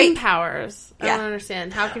stay awake. Powers. I don't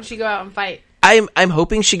understand. How can she go out and fight? I'm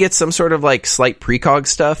hoping she gets some sort of, like, slight precog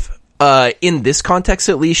stuff. In this context,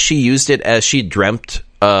 at least, she used it as she dreamt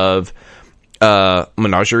of...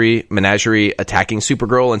 Menagerie attacking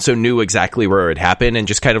Supergirl, and so knew exactly where it happened, and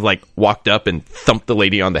just kind of like walked up and thumped the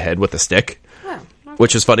lady on the head with a stick,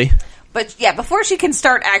 which is funny. But yeah, before she can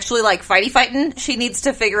start actually like fighting, she needs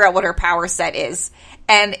to figure out what her power set is,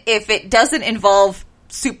 and if it doesn't involve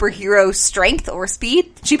superhero strength or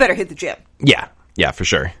speed, she better hit the gym. Yeah, for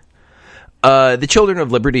sure. The Children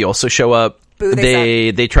of Liberty also show up. Boo,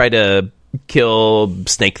 they try to kill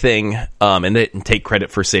Snake Thing, and then take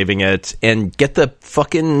credit for saving it, and get the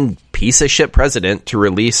fucking piece of shit president to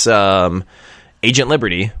release Agent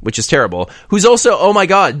Liberty, which is terrible, who's also, oh my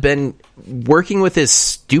god, been working with his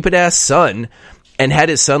stupid ass son, and had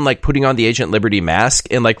his son like putting on the Agent Liberty mask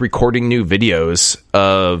and like recording new videos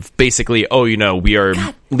of basically, we are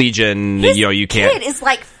Legion, you can't. His kid is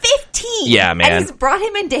like 15. Yeah, man. And he's brought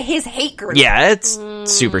him into his hate group. Yeah, it's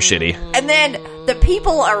super shitty. And then the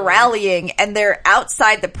people are rallying, and they're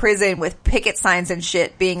outside the prison with picket signs and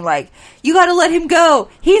shit being like, you gotta let him go.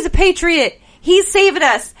 He's a patriot. He's saving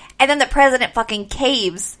us. And then the president fucking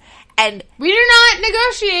caves And we do not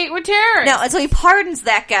negotiate with terrorists. No, and so he pardons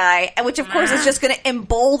that guy, which of course is just going to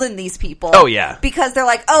embolden these people. Oh, yeah. Because they're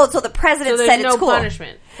like, oh, so the president said it's cool.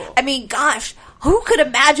 Punishment. Cool. I mean, gosh, who could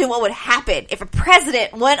imagine what would happen if a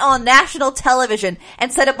president went on national television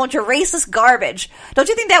and said a bunch of racist garbage? Don't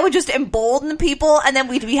you think that would just embolden people, and then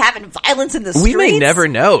we'd be having violence in the streets? We may never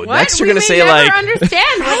know. What? Next, you're going to say, like,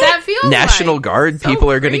 understand what that feels National like. Guard So people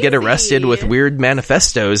are going to get arrested with weird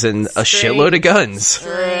manifestos and a shitload of guns.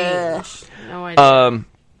 Strange. No idea.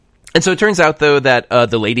 And so it turns out, though, that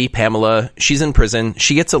the lady, Pamela, she's in prison.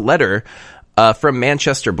 She gets a letter from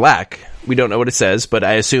Manchester Black. We don't know what it says, but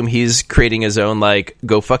I assume he's creating his own, like,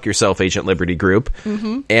 go fuck yourself, Agent Liberty group.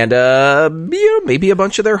 Mm-hmm. And, maybe a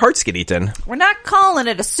bunch of their hearts get eaten. We're not calling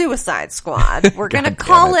it a suicide squad. We're going to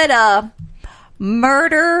call it a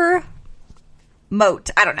murder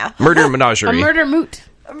moat. I don't know. Murder menagerie. A murder moot.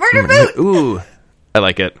 A murder moot. Ooh, I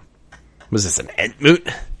like it. Was this an ent moot?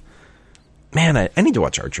 Man, I need to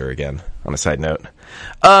watch Archer again, on a side note.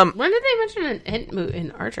 When did they mention an ent moot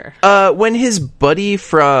in Archer? When his buddy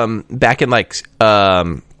from back in, like,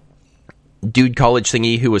 dude college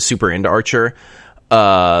thingy who was super into Archer,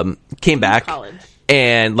 came back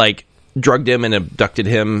and, like, drugged him and abducted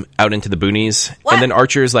him out into the boonies. What? And then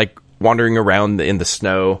Archer's, like, wandering around in the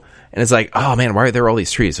snow. And it's like, oh, man, why are there all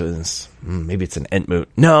these trees? Maybe it's an Entmoot.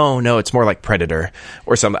 No, it's more like Predator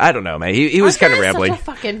or something. I don't know, man. He was kind of rambling. Such a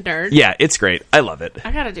fucking nerd. Yeah, it's great. I love it.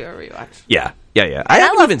 I gotta do a rewatch. Yeah. I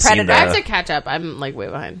haven't even seen I have to catch up. I'm, like, way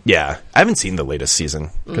behind. Yeah, I haven't seen the latest season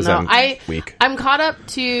because I'm weak. I'm caught up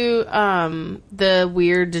to the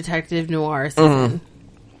weird detective noir season. Mm-hmm.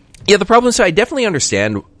 Yeah, the problem is, I definitely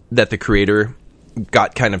understand that the creator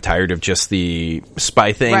got kind of tired of just the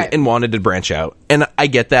spy thing and wanted to branch out. And I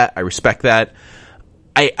get that. I respect that.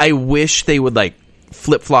 I wish they would, like,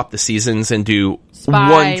 flip-flop the seasons and do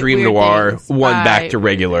spy, one dream noir, one back to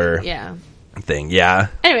regular thing. Yeah.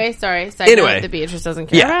 Anyway, sorry. Side note that Beatrice doesn't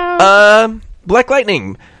care about. Black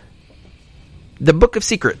Lightning. The Book of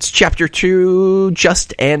Secrets, Chapter 2,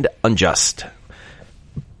 Just and Unjust.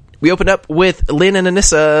 We open up with Lynn and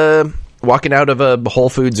Anissa walking out of a Whole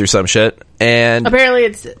Foods or some shit, and apparently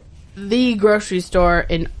it's the grocery store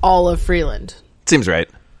in all of Freeland. Seems right.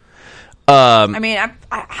 I mean,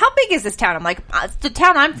 how big is this town? I'm like, the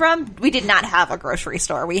town I'm from, we did not have a grocery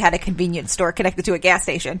store. We had a convenience store connected to a gas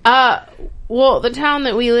station. Well, the town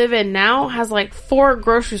that we live in now has like 4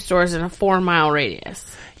 grocery stores in a 4-mile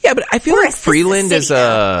radius. Yeah, but I feel like Freeland is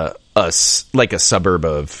a suburb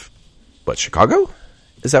of Chicago?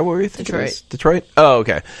 Is that what we think it is? Detroit? Oh,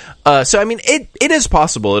 okay. So, I mean, it is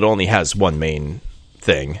possible it only has one main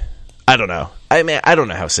thing. I don't know. I mean, I don't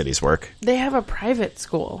know how cities work. They have a private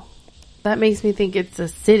school. That makes me think it's a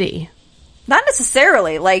city. Not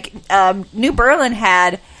necessarily. Like, New Berlin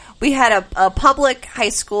we had a public high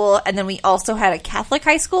school, and then we also had a Catholic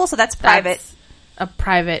high school, so that's private. That's a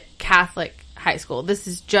private Catholic high school. This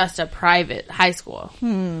is just a private high school.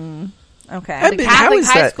 Okay. The Catholic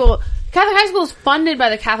high school is funded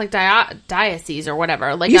by the Catholic diocese or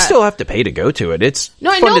whatever. Like, you still have to pay to go to it. It's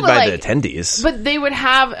funded by the attendees. But they would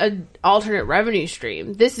have an alternate revenue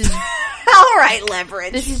stream. This is all right,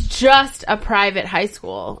 leverage. This is just a private high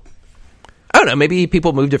school. I don't know. Maybe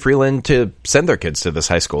people moved to Freeland to send their kids to this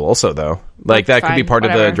high school also, though. Like, that could be part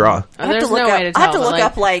of the draw. There's no way to tell. I have to look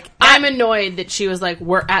up, I'm annoyed that she was like,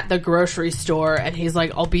 we're at the grocery store, and he's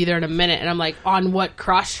like, I'll be there in a minute. And I'm like, on what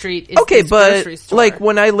cross street is this grocery store? Like,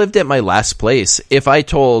 when I lived at my last place, if I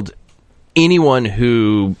told anyone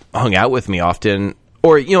who hung out with me often,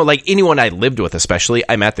 or, like anyone I lived with especially,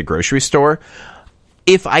 I'm at the grocery store,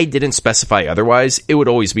 if I didn't specify otherwise, it would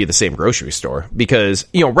always be the same grocery store. Because,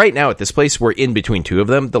 right now at this place, we're in between 2 of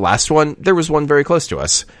them. The last one, there was one very close to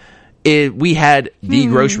us. We had the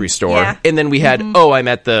grocery store, and then we had, I'm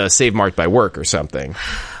at the Save Mart by work or something.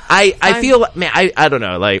 I feel, man, I don't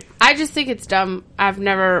know, like... I just think it's dumb. I've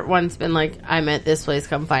never once been like, I'm at this place,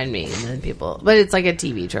 come find me, and then people... But it's like a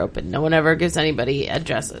TV trope, and no one ever gives anybody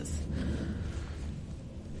addresses.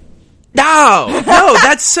 No,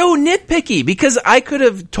 that's so nitpicky, because I could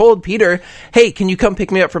have told Peter, hey, can you come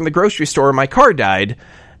pick me up from the grocery store? My car died.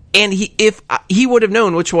 And he would have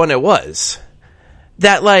known which one it was.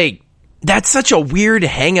 That's such a weird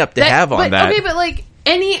hang up to have on that. Okay, but like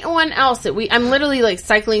anyone else I'm literally like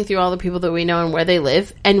cycling through all the people that we know and where they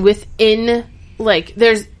live. And within, like,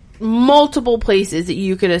 there's multiple places that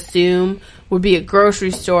you could assume would be a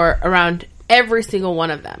grocery store around every single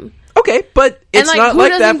one of them. Okay, but it's not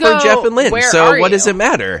like that for Jeff and Lynn, so what does it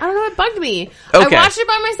matter? I don't know, it bugged me. Okay. I watched it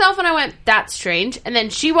by myself and I went, that's strange. And then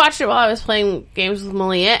she watched it while I was playing games with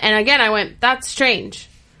Malia, and again I went, that's strange.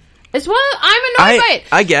 It's what I'm annoyed by it.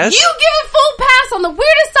 I guess. You give a full pass on the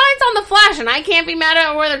weirdest signs on the Flash, and I can't be mad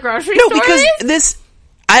at where the grocery store is? No, because this,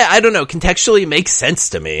 I don't know, contextually makes sense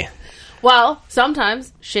to me. Well,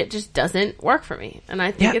 sometimes shit just doesn't work for me, and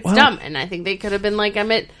I think it's dumb, and I think they could have been like,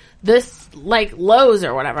 I'm at this, like, Lowe's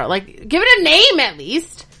or whatever. Like, give it a name at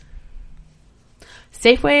least.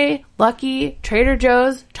 Safeway, Lucky, Trader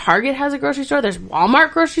Joe's, Target has a grocery store. There's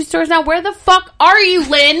Walmart grocery stores now. Where the fuck are you,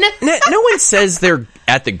 Lynn? No one says they're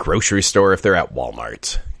at the grocery store if they're at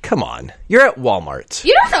Walmart. Come on. You're at Walmart.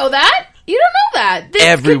 You don't know that. You don't know that. This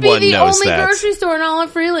Everyone could be the knows only that. grocery store in all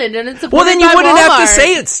of Freeland, and it's well, then you wouldn't Walmart. have to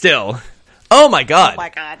say it still. Oh my god. Oh my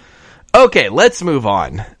god. Okay, let's move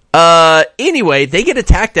on. Anyway, they get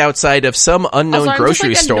attacked outside of some unknown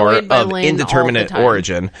grocery store of indeterminate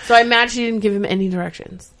origin. So I imagine you didn't give him any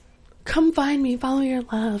directions. Come find me, follow your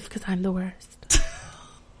love, because I'm the worst.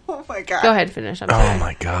 Oh my god. Go ahead, finish. I'm sorry. Oh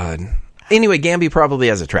my god. Anyway, Gambi probably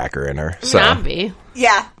has a tracker in her. So. Gambi.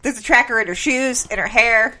 Yeah, there's a tracker in her shoes, in her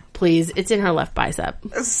hair. Please, it's in her left bicep.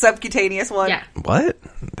 A subcutaneous one. Yeah. What?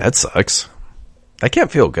 That sucks. That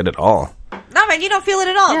can't feel good at all. No, man, you don't feel it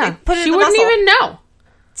at all. Yeah. They put it She in the wouldn't muscle. even know.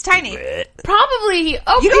 It's tiny. Probably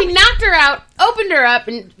he knocked her out, opened her up,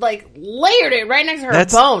 and like layered it right next to her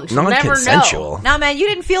That's bone. She'll never know. No, man, you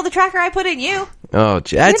didn't feel the tracker I put in you. Oh,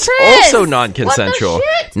 that's Beatrice! also non-consensual. What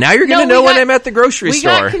the shit? Now you're going to know when I'm at the grocery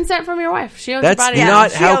store. We got consent from your wife. She owns That's your body.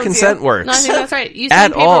 not She how owns consent you. works. No, I think that's right. You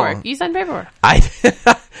signed At all. paperwork. You signed paperwork.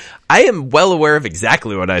 I am well aware of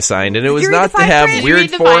exactly what I signed, and it was you read not the to fine have print? Did you weird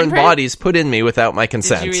read the fine foreign print? bodies put in me without my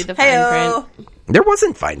consent. Did you read the fine Heyo. print? There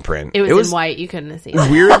wasn't fine print. It was in white. You couldn't have seen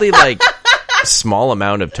it. Weirdly, like, small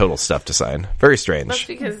amount of total stuff to sign. Very That's strange.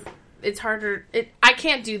 because it's harder. I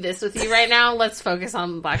can't do this with you right now. Let's focus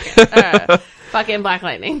on fucking Black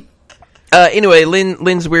Lightning. Anyway,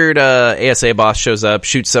 Lynn's weird ASA boss shows up,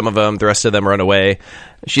 shoots some of them, the rest of them run away.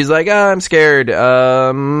 She's like, I'm scared.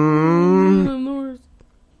 Oh,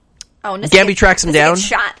 Gambi tracks him down.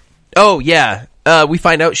 Shot. Oh, yeah. We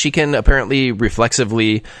find out she can apparently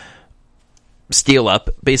reflexively steal up,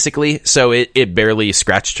 basically, so it barely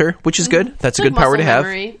scratched her, which is good. That's a good power to have.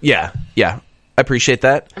 Memory. Yeah. I appreciate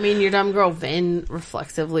that. I mean, your dumb girl Vin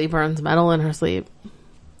reflexively burns metal in her sleep.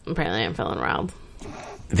 Apparently, I'm feeling riled.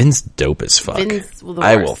 Vin's dope as fuck. Vin's the worst,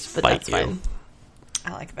 I will but fight that's you. Fine.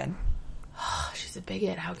 I like Ben. She's a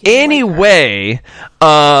bigot. How can you Anyway,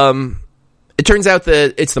 it turns out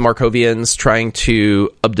that it's the Markovians trying to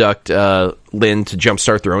abduct Lynn to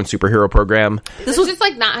jumpstart their own superhero program. This was just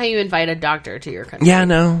like not how you invite a doctor to your country. Yeah,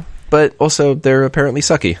 no. But also, they're apparently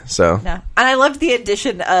sucky, so... No. And I loved the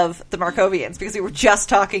addition of the Markovians, because we were just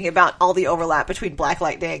talking about all the overlap between Black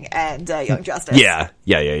Lightning and Young Justice. Yeah.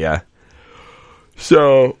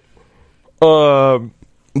 So,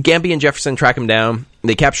 Gambi and Jefferson track him down.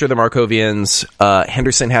 They capture the Markovians.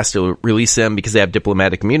 Henderson has to release them because they have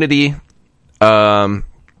diplomatic immunity.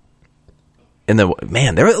 And then,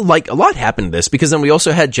 man, there like a lot happened to this, because then we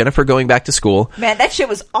also had Jennifer going back to school. Man, that shit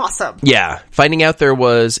was awesome. Yeah. Finding out there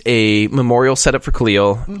was a memorial set up for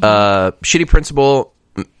Khalil. Shitty principal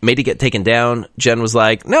made it get taken down. Jen was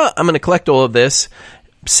like, no, I'm going to collect all of this,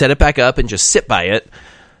 set it back up, and just sit by it.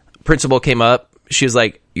 Principal came up. She was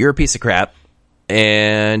like, you're a piece of crap.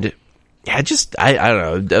 And yeah, I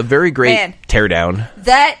don't know, a very great teardown.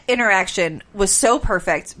 That interaction was so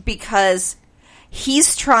perfect, because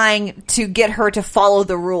he's trying to get her to follow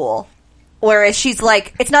the rule, whereas she's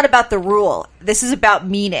like, it's not about the rule, this is about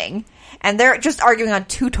meaning. And they're just arguing on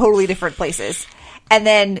two totally different places. And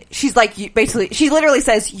then she's like, basically, she literally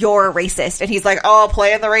says, you're a racist. And he's like, oh,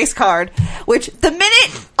 playing the race card. Which, the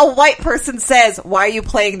minute a white person says, why are you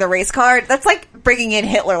playing the race card? That's like bringing in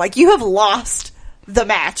Hitler. Like, you have lost the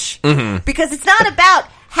match. Mm-hmm. Because it's not about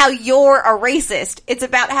how you're a racist. It's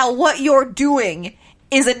about how what you're doing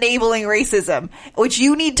is enabling racism, which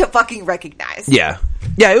you need to fucking recognize. Yeah.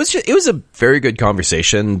 It was a very good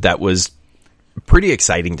conversation that was pretty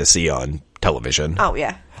exciting to see on television. Oh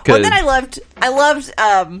yeah. Well, then I loved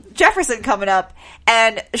Jefferson coming up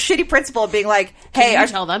and shitty principal being like, "Hey, Can you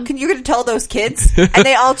tell them? You're going to tell those kids?" And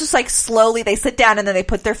they all just like slowly they sit down and then they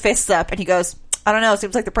put their fists up, and he goes, "I don't know. It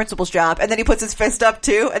seems like the principal's job." And then he puts his fist up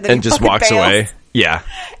too, and then he just walks bails. away. Yeah,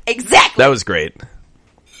 exactly. That was great.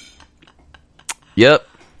 Yep.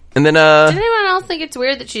 And then, Did anyone else think it's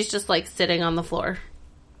weird that she's just like sitting on the floor?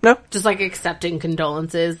 No. Just like accepting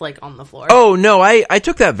condolences like on the floor. Oh, no, I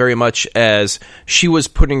took that very much as she was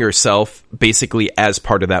putting herself basically as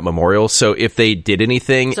part of that memorial. So if they did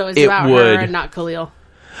anything, so it's it about would... her and not Khalil.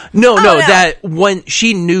 No, that when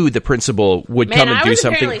she knew the principal would come and do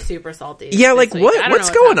something. Man, I was apparently super salty. Yeah, like what's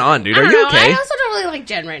going on, dude? Are you okay? I also don't really like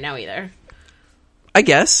Jen right now either. I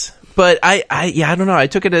guess. But I don't know. I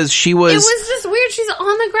took it as she was... It was just weird. She's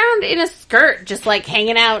on the ground in a skirt, just like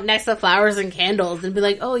hanging out next to flowers and candles and be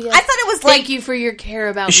like, oh, yeah. I thought it was thank you for your care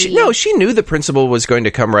about me. No, she knew the principal was going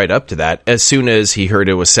to come right up to that as soon as he heard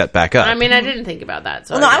it was set back up. I mean, I didn't think about that.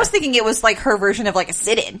 So I was thinking it was like her version of like a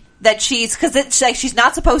sit-in. That because it's like she's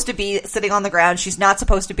not supposed to be sitting on the ground. She's not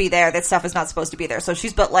supposed to be there. That stuff is not supposed to be there. So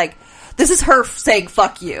but like, this is her saying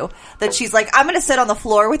 "fuck you." That she's like, I'm going to sit on the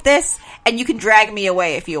floor with this, and you can drag me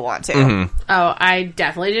away if you want to. Mm-hmm. Oh, I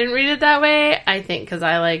definitely didn't read it that way. I think because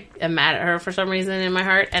I like am mad at her for some reason in my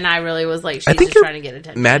heart, and I really was like, she's just trying to get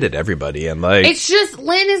attention. Mad at everybody, and like, it's just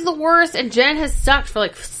Lynn is the worst, and Jen has sucked for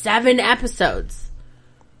like 7 episodes.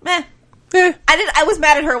 Meh. I was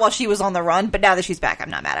mad at her while she was on the run, but now that she's back, I'm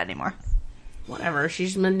not mad anymore. Whatever.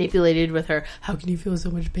 She's manipulated with her, how can you feel so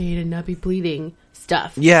much pain and not be bleeding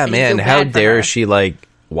stuff. Yeah, man. How dare she, like,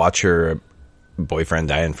 watch her boyfriend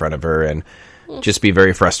die in front of her and just be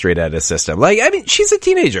very frustrated at his system. Like, I mean, she's a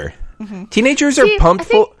teenager. Mm-hmm. Teenagers are pumped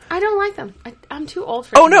full. I don't like them. I'm too old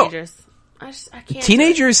for teenagers. No. I can't.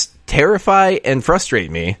 Teenagers terrify and frustrate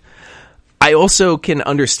me. I also can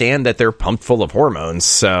understand that they're pumped full of hormones,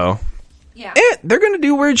 so... Yeah. They're going to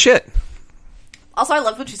do weird shit. Also, I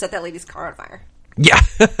loved when she set that lady's car on fire. Yeah.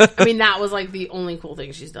 I mean, that was like the only cool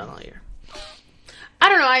thing she's done all year. I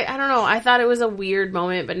don't know. I don't know. I thought it was a weird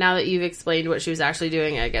moment, but now that you've explained what she was actually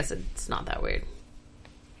doing, I guess it's not that weird.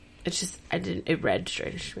 It's just, it read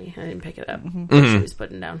strange to me. I didn't pick it up. Mm-hmm. What she was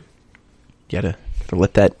putting down. You gotta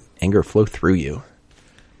let that anger flow through you.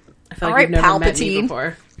 I feel like you've never met me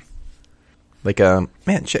before. Like,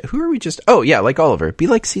 man, shit, who are we just... Oh, yeah, like Oliver. Be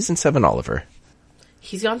like season 7 Oliver.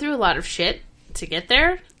 He's gone through a lot of shit to get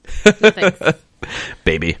there. No thanks.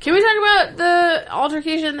 Baby. Can we talk about the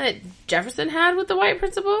altercation that Jefferson had with the white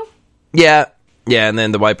principal? Yeah. Yeah, and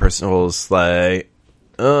then the white principal's like,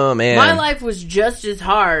 oh, man. My life was just as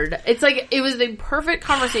hard. It's like, it was the perfect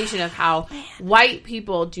conversation of how white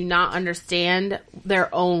people do not understand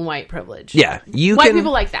their own white privilege. Yeah. White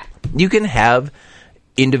people like that. You can have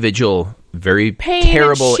individual... very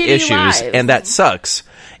terrible issues, lives. And that sucks.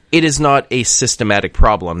 It is not a systematic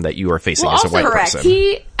problem that you are facing as a white person.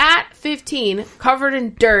 He, at 15, covered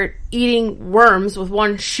in dirt, eating worms with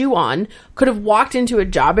one shoe on, could have walked into a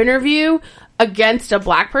job interview against a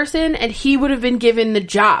black person, and he would have been given the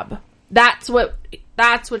job. That's what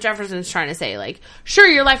Jefferson's trying to say. Like, sure,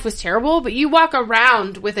 your life was terrible, but you walk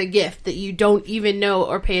around with a gift that you don't even know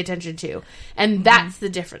or pay attention to. And that's the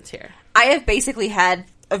difference here. I have basically had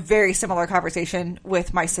a very similar conversation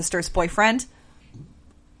with my sister's boyfriend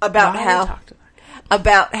about how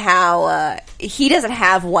he doesn't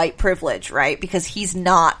have white privilege, right? Because he's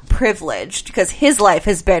not privileged, because his life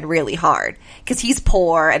has been really hard, because he's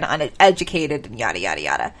poor and uneducated and yada yada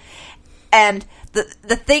yada. And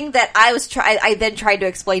the thing that I then tried to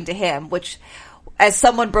explain to him, which, as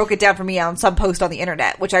someone broke it down for me on some post on the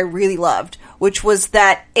internet, which I really loved, which was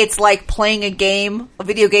that it's like playing a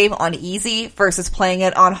video game on easy versus playing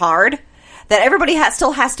it on hard. That everybody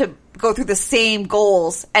still has to go through the same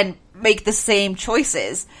goals and make the same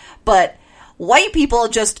choices, but white people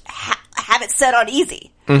just have it set on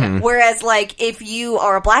easy. Mm-hmm. Whereas, like, if you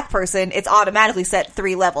are a black person, it's automatically set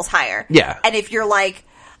 3 levels higher. Yeah. And if you're like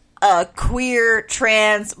a queer,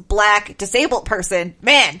 trans, black, disabled person,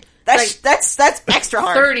 man, that's extra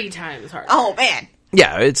hard. 30 times harder. Oh, man.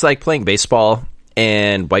 Yeah, it's like playing baseball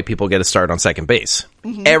and white people get a start on second base.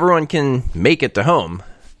 Mm-hmm. Everyone can make it to home.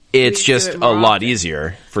 It's just a lot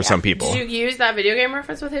easier for some people. Did you use that video game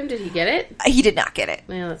reference with him? Did he get it? He did not get it.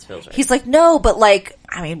 Yeah, that feels right. He's like, no, but like,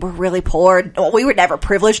 I mean, we're really poor. We were never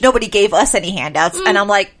privileged. Nobody gave us any handouts. And I'm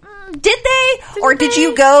like, did they? Did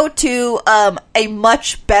you go to a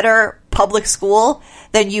much better public school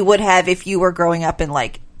than you would have if you were growing up in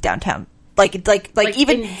like downtown? Like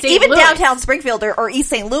even downtown Springfield or East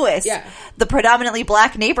St. Louis, the predominantly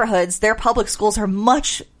black neighborhoods, their public schools are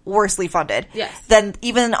much worsely funded than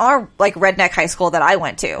even our like redneck high school that I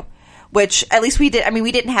went to, which at least we did. I mean,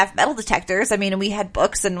 we didn't have metal detectors. I mean, and we had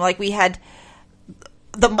books and like we had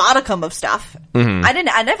the modicum of stuff. Mm-hmm.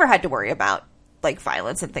 I never had to worry about like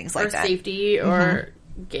violence and things like that, or safety or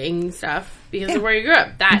gang stuff because of where you grew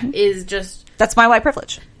up. That is just that's my white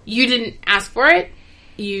privilege. You didn't ask for it.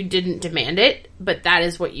 You didn't demand it, but that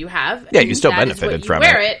is what you have. Yeah, you still benefited from it.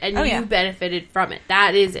 You wear it, and you benefited from it.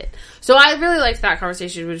 That is it. So I really liked that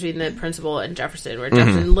conversation between the principal and Jefferson, where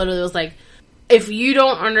Jefferson literally was like, if you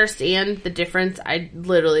don't understand the difference, I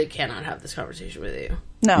literally cannot have this conversation with you.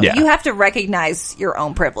 No, you have to recognize your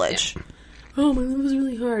own privilege. Yeah. Oh, my life was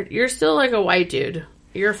really hard. You're still like a white dude.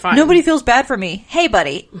 You're fine. Nobody feels bad for me. Hey,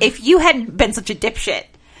 buddy, if you hadn't been such a dipshit,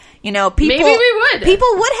 You know, people, maybe we would. People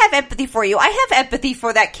would have empathy for you. I have empathy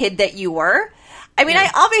for that kid that you were. I mean, I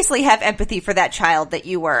obviously have empathy for that child that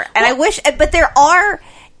you were. And I wish, but there are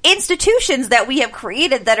institutions that we have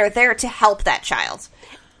created that are there to help that child.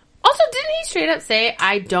 Also, didn't he straight up say,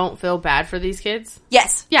 I don't feel bad for these kids?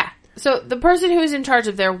 Yes. Yeah. So the person who's in charge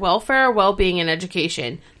of their welfare, well-being, and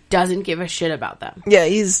education doesn't give a shit about them. Yeah,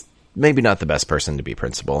 he's maybe not the best person to be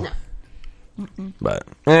principal. No. But,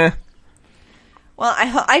 Well,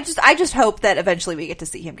 I just hope that eventually we get to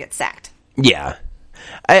see him get sacked. Yeah.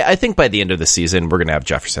 I think by the end of the season, we're going to have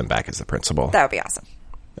Jefferson back as the principal. That would be awesome.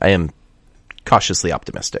 I am cautiously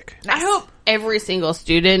optimistic. Nice. I hope every single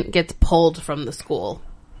student gets pulled from the school.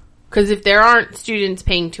 Because if there aren't students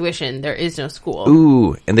paying tuition, there is no school.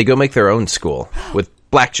 Ooh, and they go make their own school with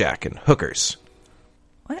blackjack and hookers.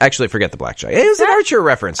 What? Actually, forget the blackjack. It was an Archer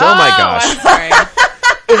reference. Oh my gosh. I'm sorry.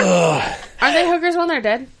 Aren't they hookers when they're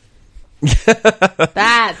dead?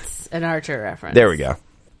 That's an Archer reference. There we go.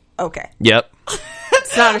 Okay. Yep.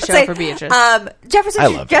 It's not a show for Beatrice.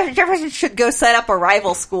 Jefferson should go set up a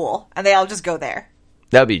rival school, and they all just go there.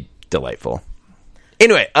 That would be delightful.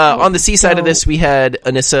 Anyway, on the C side of this, we had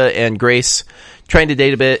Anissa and Grace trying to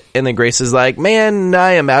date a bit, and then Grace is like, man,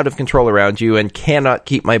 I am out of control around you and cannot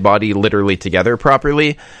keep my body literally together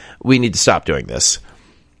properly. We need to stop doing this.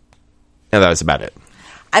 And that was about it.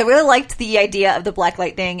 I really liked the idea of the Black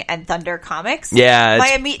Lightning and Thunder comics. Yeah,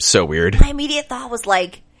 it's so weird. My immediate thought was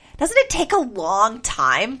like, doesn't it take a long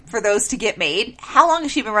time for those to get made? How long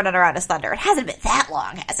has she been running around as Thunder? It hasn't been that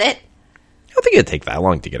long, has it? I don't think it'd take that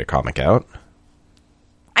long to get a comic out.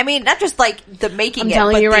 I mean, not just like the making I'm it,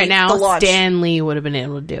 telling but you right now, launch. Stan Lee would have been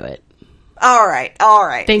able to do it. All right.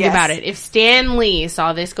 Think about it. If Stan Lee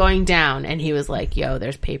saw this going down and he was like, yo,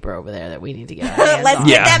 there's paper over there that we need to get our hands Let's on.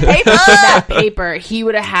 get that paper. That paper, he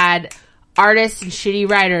would have had artists and shitty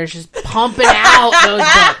writers just pumping out those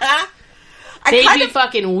books. They'd be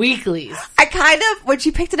fucking weeklies. I kind of, when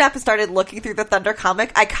she picked it up and started looking through the Thunder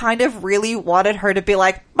comic, I kind of really wanted her to be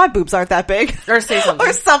like, my boobs aren't that big. Or say something.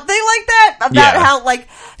 Or something like that. About how, like,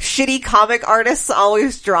 shitty comic artists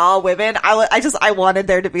always draw women. I wanted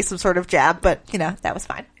there to be some sort of jab, but, you know, that was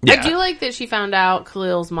fine. Yeah. I do like that she found out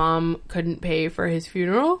Khalil's mom couldn't pay for his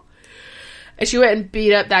funeral. And she went and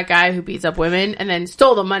beat up that guy who beats up women and then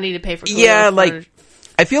stole the money to pay for Khalil's funeral.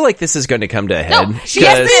 I feel like this is going to come to a head. No, she's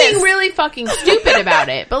being really fucking stupid about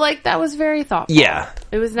it. But, like, that was very thoughtful. Yeah.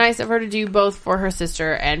 It was nice of her to do both for her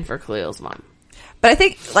sister and for Khalil's mom. But I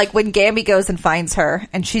think, like, when Gambi goes and finds her,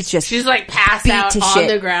 and she's like, passed out on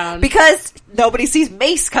the ground. Because nobody sees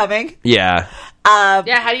Mace coming. Yeah.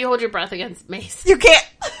 Yeah, how do you hold your breath against Mace? You can't.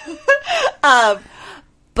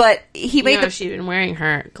 But he made she'd been wearing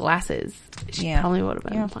her glasses. She probably would have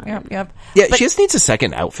been fine. Yeah, but she just needs a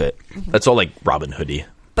second outfit. That's all, like, Robin Hoodie.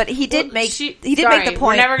 But he did make the point.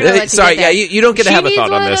 We're never gonna let you don't get to have a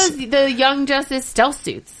thought on this. The Young Justice stealth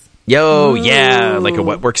suits. Yo, yeah, like a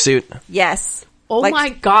wet work suit. Yes. Oh my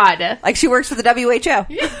god. Like she works for the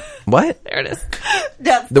WHO. What? There it is.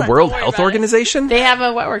 The World Health Organization? They have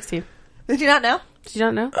a wet works team. Did you not know? Did you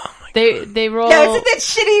not know? Oh my god. They roll. No, it's in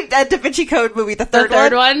that shitty Da Vinci Code movie, the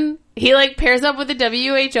third one. He like pairs up with the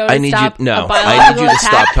WHO to I need stop you. No, a biological I need you to attack.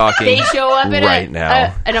 stop talking. They show up in right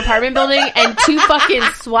now. an apartment building, and two fucking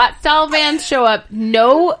SWAT style vans show up.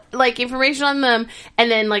 No like information on them, and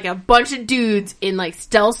then like a bunch of dudes in like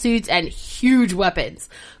stealth suits and huge weapons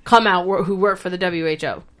come out who work for the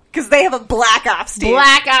WHO because they have a Black Ops team.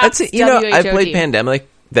 Black Ops. That's it. You know, I played Pandemic.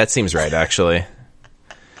 That seems right, actually.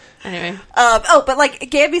 Anyway. But like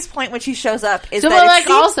Gambi's point when she shows up is that like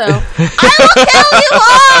also I will tell you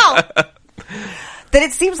all that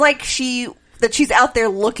it seems like she's out there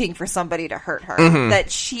looking for somebody to hurt her. Mm-hmm.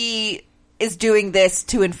 That she is doing this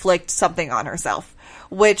to inflict something on herself.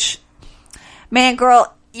 Which, man,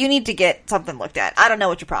 girl, you need to get something looked at. I don't know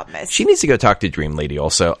what your problem is. She needs to go talk to Dream Lady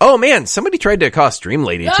also. Oh man, somebody tried to accost Dream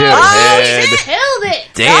Lady too. Oh shit! Killed it.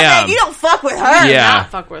 Damn. You don't fuck with her. Yeah. Not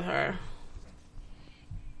fuck with her.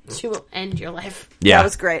 She will end your life. Yeah. That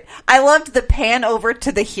was great. I loved the pan over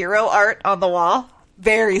to the hero art on the wall.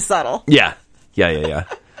 Very subtle. Yeah.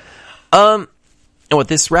 And what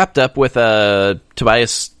this wrapped up with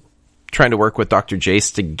Tobias trying to work with Dr.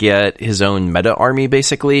 Jace to get his own meta army,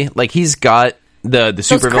 basically. Like, he's got the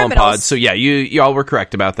supervillain pod. So, yeah, y'all were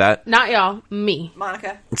correct about that. Not y'all. Me.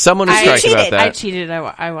 Monica. Someone was correct about that. I cheated.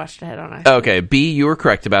 I watched ahead on it. Okay, B, you were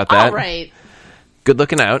correct about that. All right. Good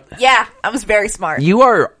looking out. Yeah, I was very smart. You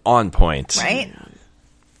are on point. Right?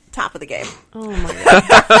 Top of the game. Oh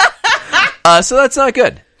my god. So that's not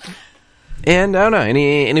good. And I don't know,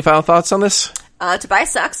 any final thoughts on this?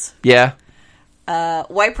 Tobias sucks. Yeah.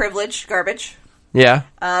 White privilege, garbage. Yeah.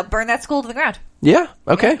 Burn that school to the ground. Yeah.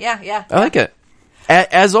 Okay. Yeah. I like it.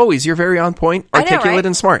 As always, you're very on point, articulate, right?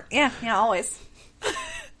 and smart. Yeah, always.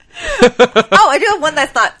 I do have one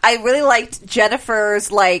that's not. I really liked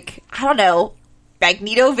Jennifer's, like, I don't know,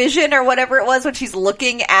 magneto vision or whatever it was when she's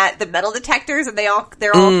looking at the metal detectors and they're all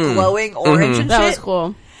glowing orange and shit. That was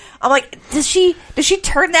cool. I'm like, does she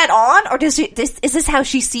turn that on, or is this how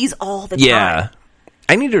she sees all the time? Yeah.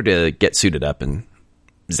 I need her to get suited up and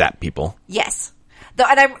zap people. Yes.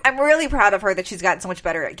 And I'm really proud of her that she's gotten so much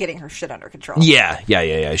better at getting her shit under control.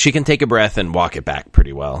 Yeah. She can take a breath and walk it back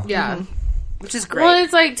pretty well. Yeah. Mm-hmm. Which is great. Well,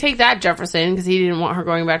 it's like, take that, Jefferson, because he didn't want her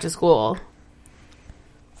going back to school.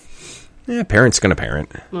 Yeah, parent's gonna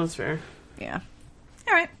parent. That's fair. Yeah.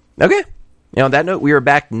 All right. Okay. On that note, we are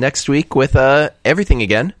back next week with everything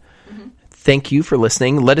again. Mm-hmm. Thank you for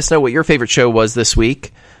listening. Let us know what your favorite show was this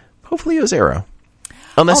week. Hopefully it was Arrow.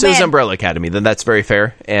 Unless it was Umbrella Academy, then that's very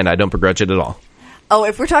fair, and I don't begrudge it at all. Oh,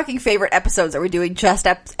 if we're talking favorite episodes, are we doing just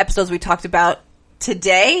episodes we talked about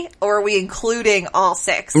today, or are we including all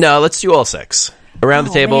 6? No, let's do all 6. Around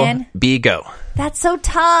the table, man. B, go. That's so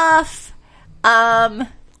tough. Probably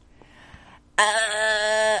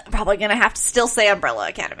gonna have to still say Umbrella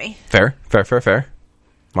Academy. Fair. Monica?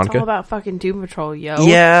 It's all about fucking Doom Patrol, yo.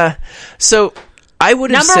 Yeah. So, I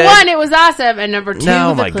would have said... Number 1, it was awesome, and number 2,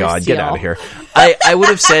 oh my god, get out of here. I would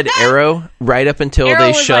have said Arrow right up until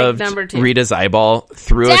they shoved Rita's eyeball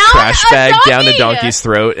through a trash bag down a donkey's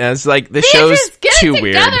throat, and it's like, the show's too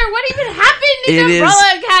weird. What even happened in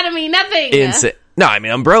Umbrella Academy? Nothing. Insane. No, I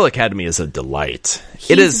mean, Umbrella Academy is a delight.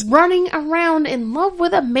 He's running around in love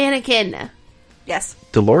with a mannequin. Yes.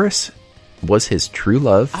 Dolores was his true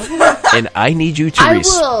love, and I need you to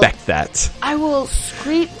respect that. I will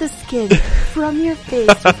scrape the skin from your face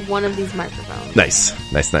with one of these microphones. Nice.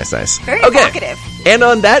 Very evocative. And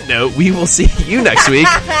on that note, we will see you next week.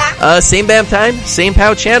 Same BAM time, same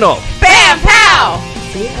POW channel. BAM POW!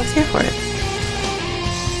 See, I was here for it.